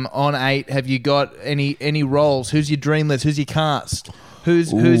 on 8, have you got any roles? Who's your dream list? Who's your cast?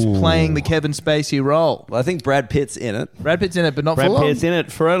 Who's playing the Kevin Spacey role? Well, I think Brad Pitt's in it. Brad Pitt's in it, but not for Brad long. Pitt's in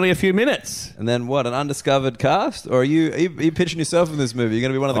it for only a few minutes. And then what? An undiscovered cast? Or are you pitching yourself in this movie? You're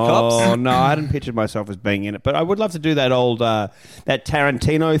going to be one of the cops? Oh no, I hadn't pictured myself as being in it, but I would love to do that old that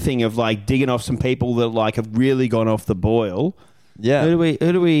Tarantino thing of like digging off some people that like have really gone off the boil. Yeah. Who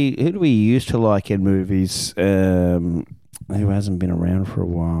do we used to like in movies? Who hasn't been around for a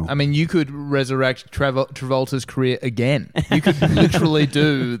while? I mean, you could resurrect Travolta's career again. You could literally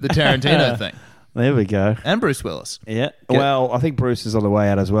do the Tarantino thing. There we go. And Bruce Willis. Yeah. Well, I think Bruce is on the way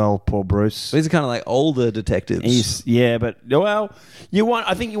out as well. Poor Bruce. These are kind of like older detectives.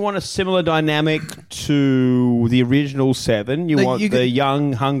 I think you want a similar dynamic to the original 7. You want the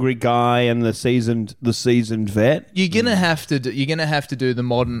young, hungry guy and the seasoned vet. You're gonna have to do the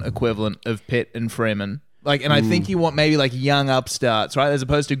modern equivalent of Pitt and Freeman. Like, and I think you want maybe like young upstarts, right? As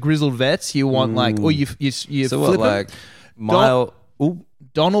opposed to grizzled vets, you want like, or you so flip what, like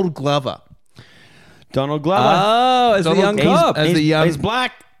Donald Glover. Donald Glover. Oh, as the young cop. He's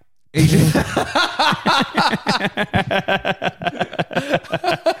black.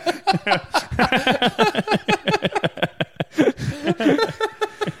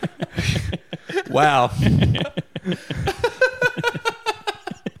 Wow.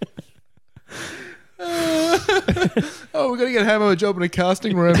 Oh, we're gonna get Hammer a job in a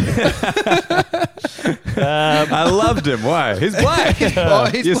casting room. I loved him. Why? He's black. Oh,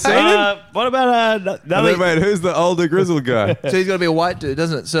 he's you black. seen him? What about Wait, who's the older grizzled guy? So he's got to be a white dude,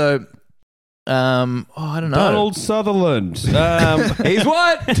 doesn't it? So, I don't know. Donald Sutherland? He's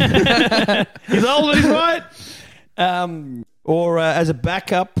white. He's old and he's white. Or as a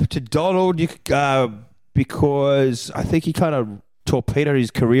backup to Donald, you could, because I think he kind of torpedoed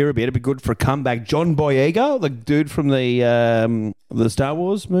his career a bit. It'd be good for a comeback. John Boyega, the dude from the Star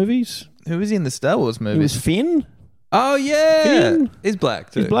Wars movies. Who was he in the Star Wars He movies? was Finn. Oh yeah, Finn. he's black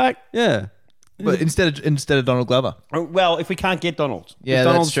too. He's black. Yeah. But instead of Donald Glover. Well, if we can't get Donald, Yeah, if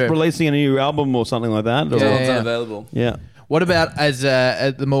that's Donald's true. releasing a new album or something like that. Or, Donald's unavailable. Yeah. What about as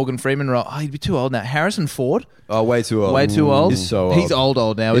the Morgan Freeman role? Oh, he'd be too old now. Harrison Ford? Oh, way too old. Way too old. He's so old. He's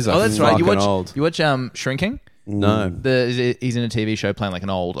old now. He's that's right. You fucking watch old. You watch Shrinking? No. He's in a TV show playing like an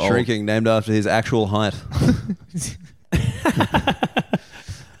old. Shrinking, named after his actual height.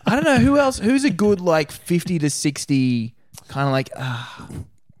 I don't know who else. Who's a good like 50 to 60 kind of like,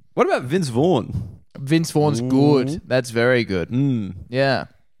 What about Vince Vaughn? Vince Vaughn's good. That's very good. Yeah.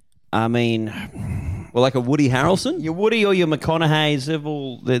 I mean, well, like a Woody Harrelson? Your Woody or your McConaughey's, they'd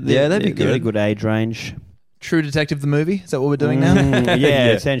be good. They're a good age range. True Detective the movie? Is that what we're doing now?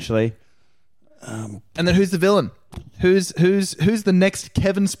 Yeah, essentially. And then who's the villain? Who's the next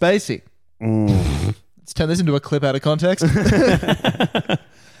Kevin Spacey? Let's turn this into a clip out of context.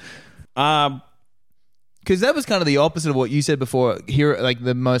 Because that was kind of the opposite of what you said before. Here, like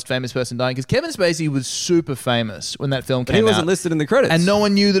the most famous person dying. Because Kevin Spacey was super famous when that film came out. He wasn't listed in the credits, and no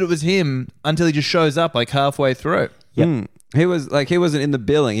one knew that it was him until he just shows up like halfway through. Yep. He wasn't in the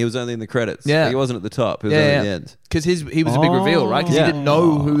billing. He was only in the credits. Yeah. Like, he wasn't at the top. He was only at the end. Because he was a big reveal, right? Because he didn't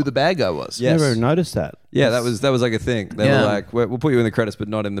know who the bad guy was. Yes. Never noticed that. Yeah, that was like a thing. They were like, we'll put you in the credits, but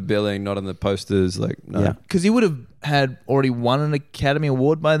not in the billing, not in the posters. Like, no. Yeah. Because he would have had already won an Academy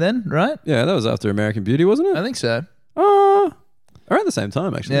Award by then, right? Yeah, that was after American Beauty, wasn't it? I think so. Around the same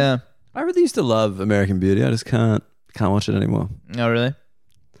time, actually. Yeah. I really used to love American Beauty. I just can't watch it anymore. Oh, really?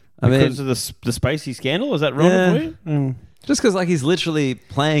 Because of the Spacey scandal? Is that wrong for you? Just because like he's literally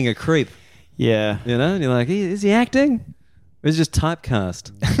playing a creep. Yeah. You know? And you're like, is he acting? Or is he just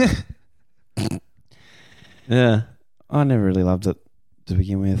typecast? Yeah. I never really loved it to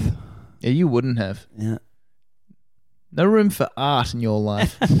begin with. Yeah, you wouldn't have. Yeah. No room for art in your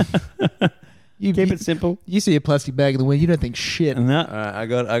life. You keep it simple. You see a plastic bag in the wind, you don't think shit. No. All right, I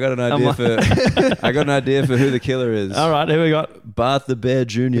got an idea for I got an idea for who the killer is. All right, who we got? Bart the Bear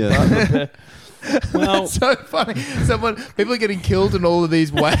Jr. Well, That's so funny. People are getting killed in all of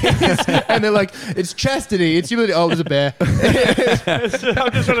these ways, and they're like, "It's chastity. It's humility." Oh, it was a bear. I'm just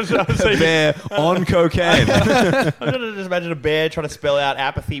trying to say bear on cocaine. I'm trying to just imagine a bear trying to spell out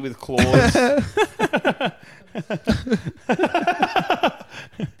apathy with claws. All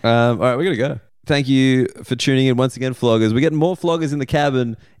right, we're gonna go. Thank you for tuning in once again, Floggers. We're getting more Floggers in the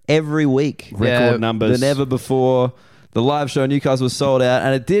cabin every week. Record numbers than ever before. The live show in Newcastle was sold out,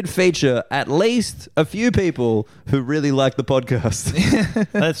 and it did feature at least a few people who really like the podcast.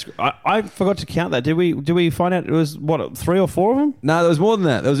 I forgot to count that. Did we find out it was, 3 or 4 of them? No, there was more than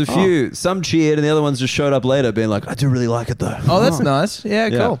that. There was a few. Some cheered, and the other ones just showed up later being like, I do really like it, though. Oh, that's nice. Yeah,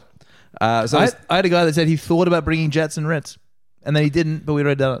 cool. So I had a guy that said he thought about bringing Jets and Ritz, and then he didn't, but we'd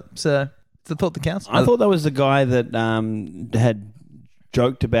already done it. So it's a thought that counts. I thought that was the guy that had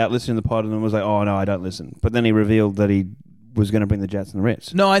joked about listening to the pod and then was like, oh, no, I don't listen. But then he revealed that he was going to bring the Jets and the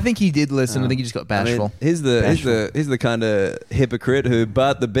Ritz. No, I think he did listen. I think he just got bashful. I mean, he's the kind of hypocrite who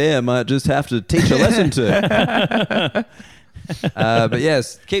Bart the Bear might just have to teach a lesson to. But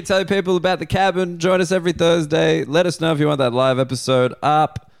yes, keep telling people about the cabin. Join us every Thursday. Let us know if you want that live episode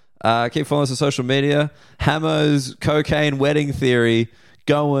up. Keep following us on social media. Hammo's cocaine wedding theory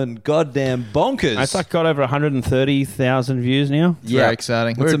going goddamn bonkers. It's like got over 130,000 views now. Yeah, very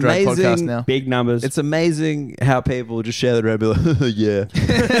exciting. We're It's a drag amazing. podcast now. Big numbers. It's amazing how people just share the around and be like, yeah.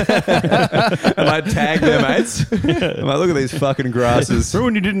 And I tag their mates. I'm like, look at these fucking grasses. Remember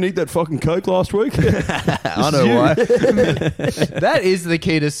when you didn't eat that fucking Coke last week? I know why. That is the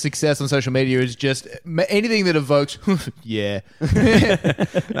key to success on social media, is just anything that evokes, yeah.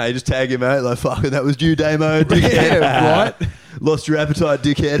 No, you just tag your mate like, fuck it, that was you, Damo. Yeah, right? Lost your appetite,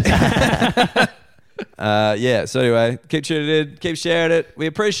 dickhead. So anyway, keep tuning in, keep sharing it. We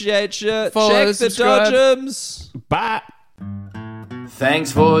appreciate you. Follow, Check the subscribe. Dodgems. Bye.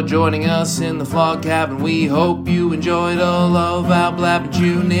 Thanks for joining us in the Flog Cabin. We hope you enjoyed all of our blabbing.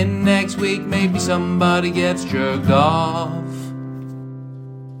 Tune in next week. Maybe somebody gets jerked off.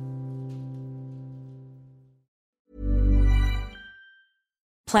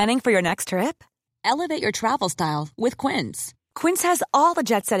 Planning for your next trip? Elevate your travel style with Quince. Quince has all the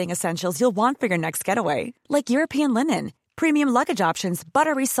jet-setting essentials you'll want for your next getaway, like European linen, premium luggage options,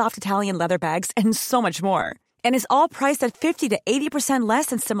 buttery soft Italian leather bags, and so much more. And is all priced at 50 to 80% less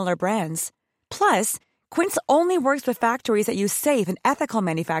than similar brands. Plus, Quince only works with factories that use safe and ethical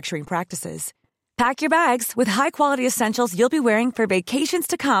manufacturing practices. Pack your bags with high-quality essentials you'll be wearing for vacations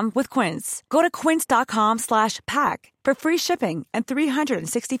to come with Quince. Go to quince.com/pack for free shipping and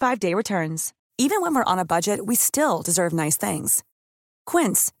 365-day returns. Even when we're on a budget, we still deserve nice things.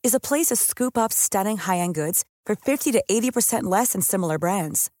 Quince is a place to scoop up stunning high-end goods for 50 to 80% less than similar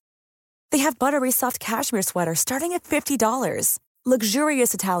brands. They have buttery soft cashmere sweaters starting at $50,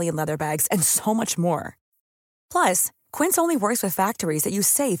 luxurious Italian leather bags, and so much more. Plus, Quince only works with factories that use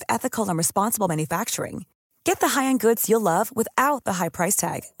safe, ethical, and responsible manufacturing. Get the high-end goods you'll love without the high price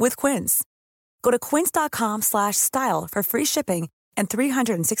tag with Quince. Go to quince.com/style for free shipping and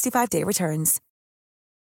 365-day returns.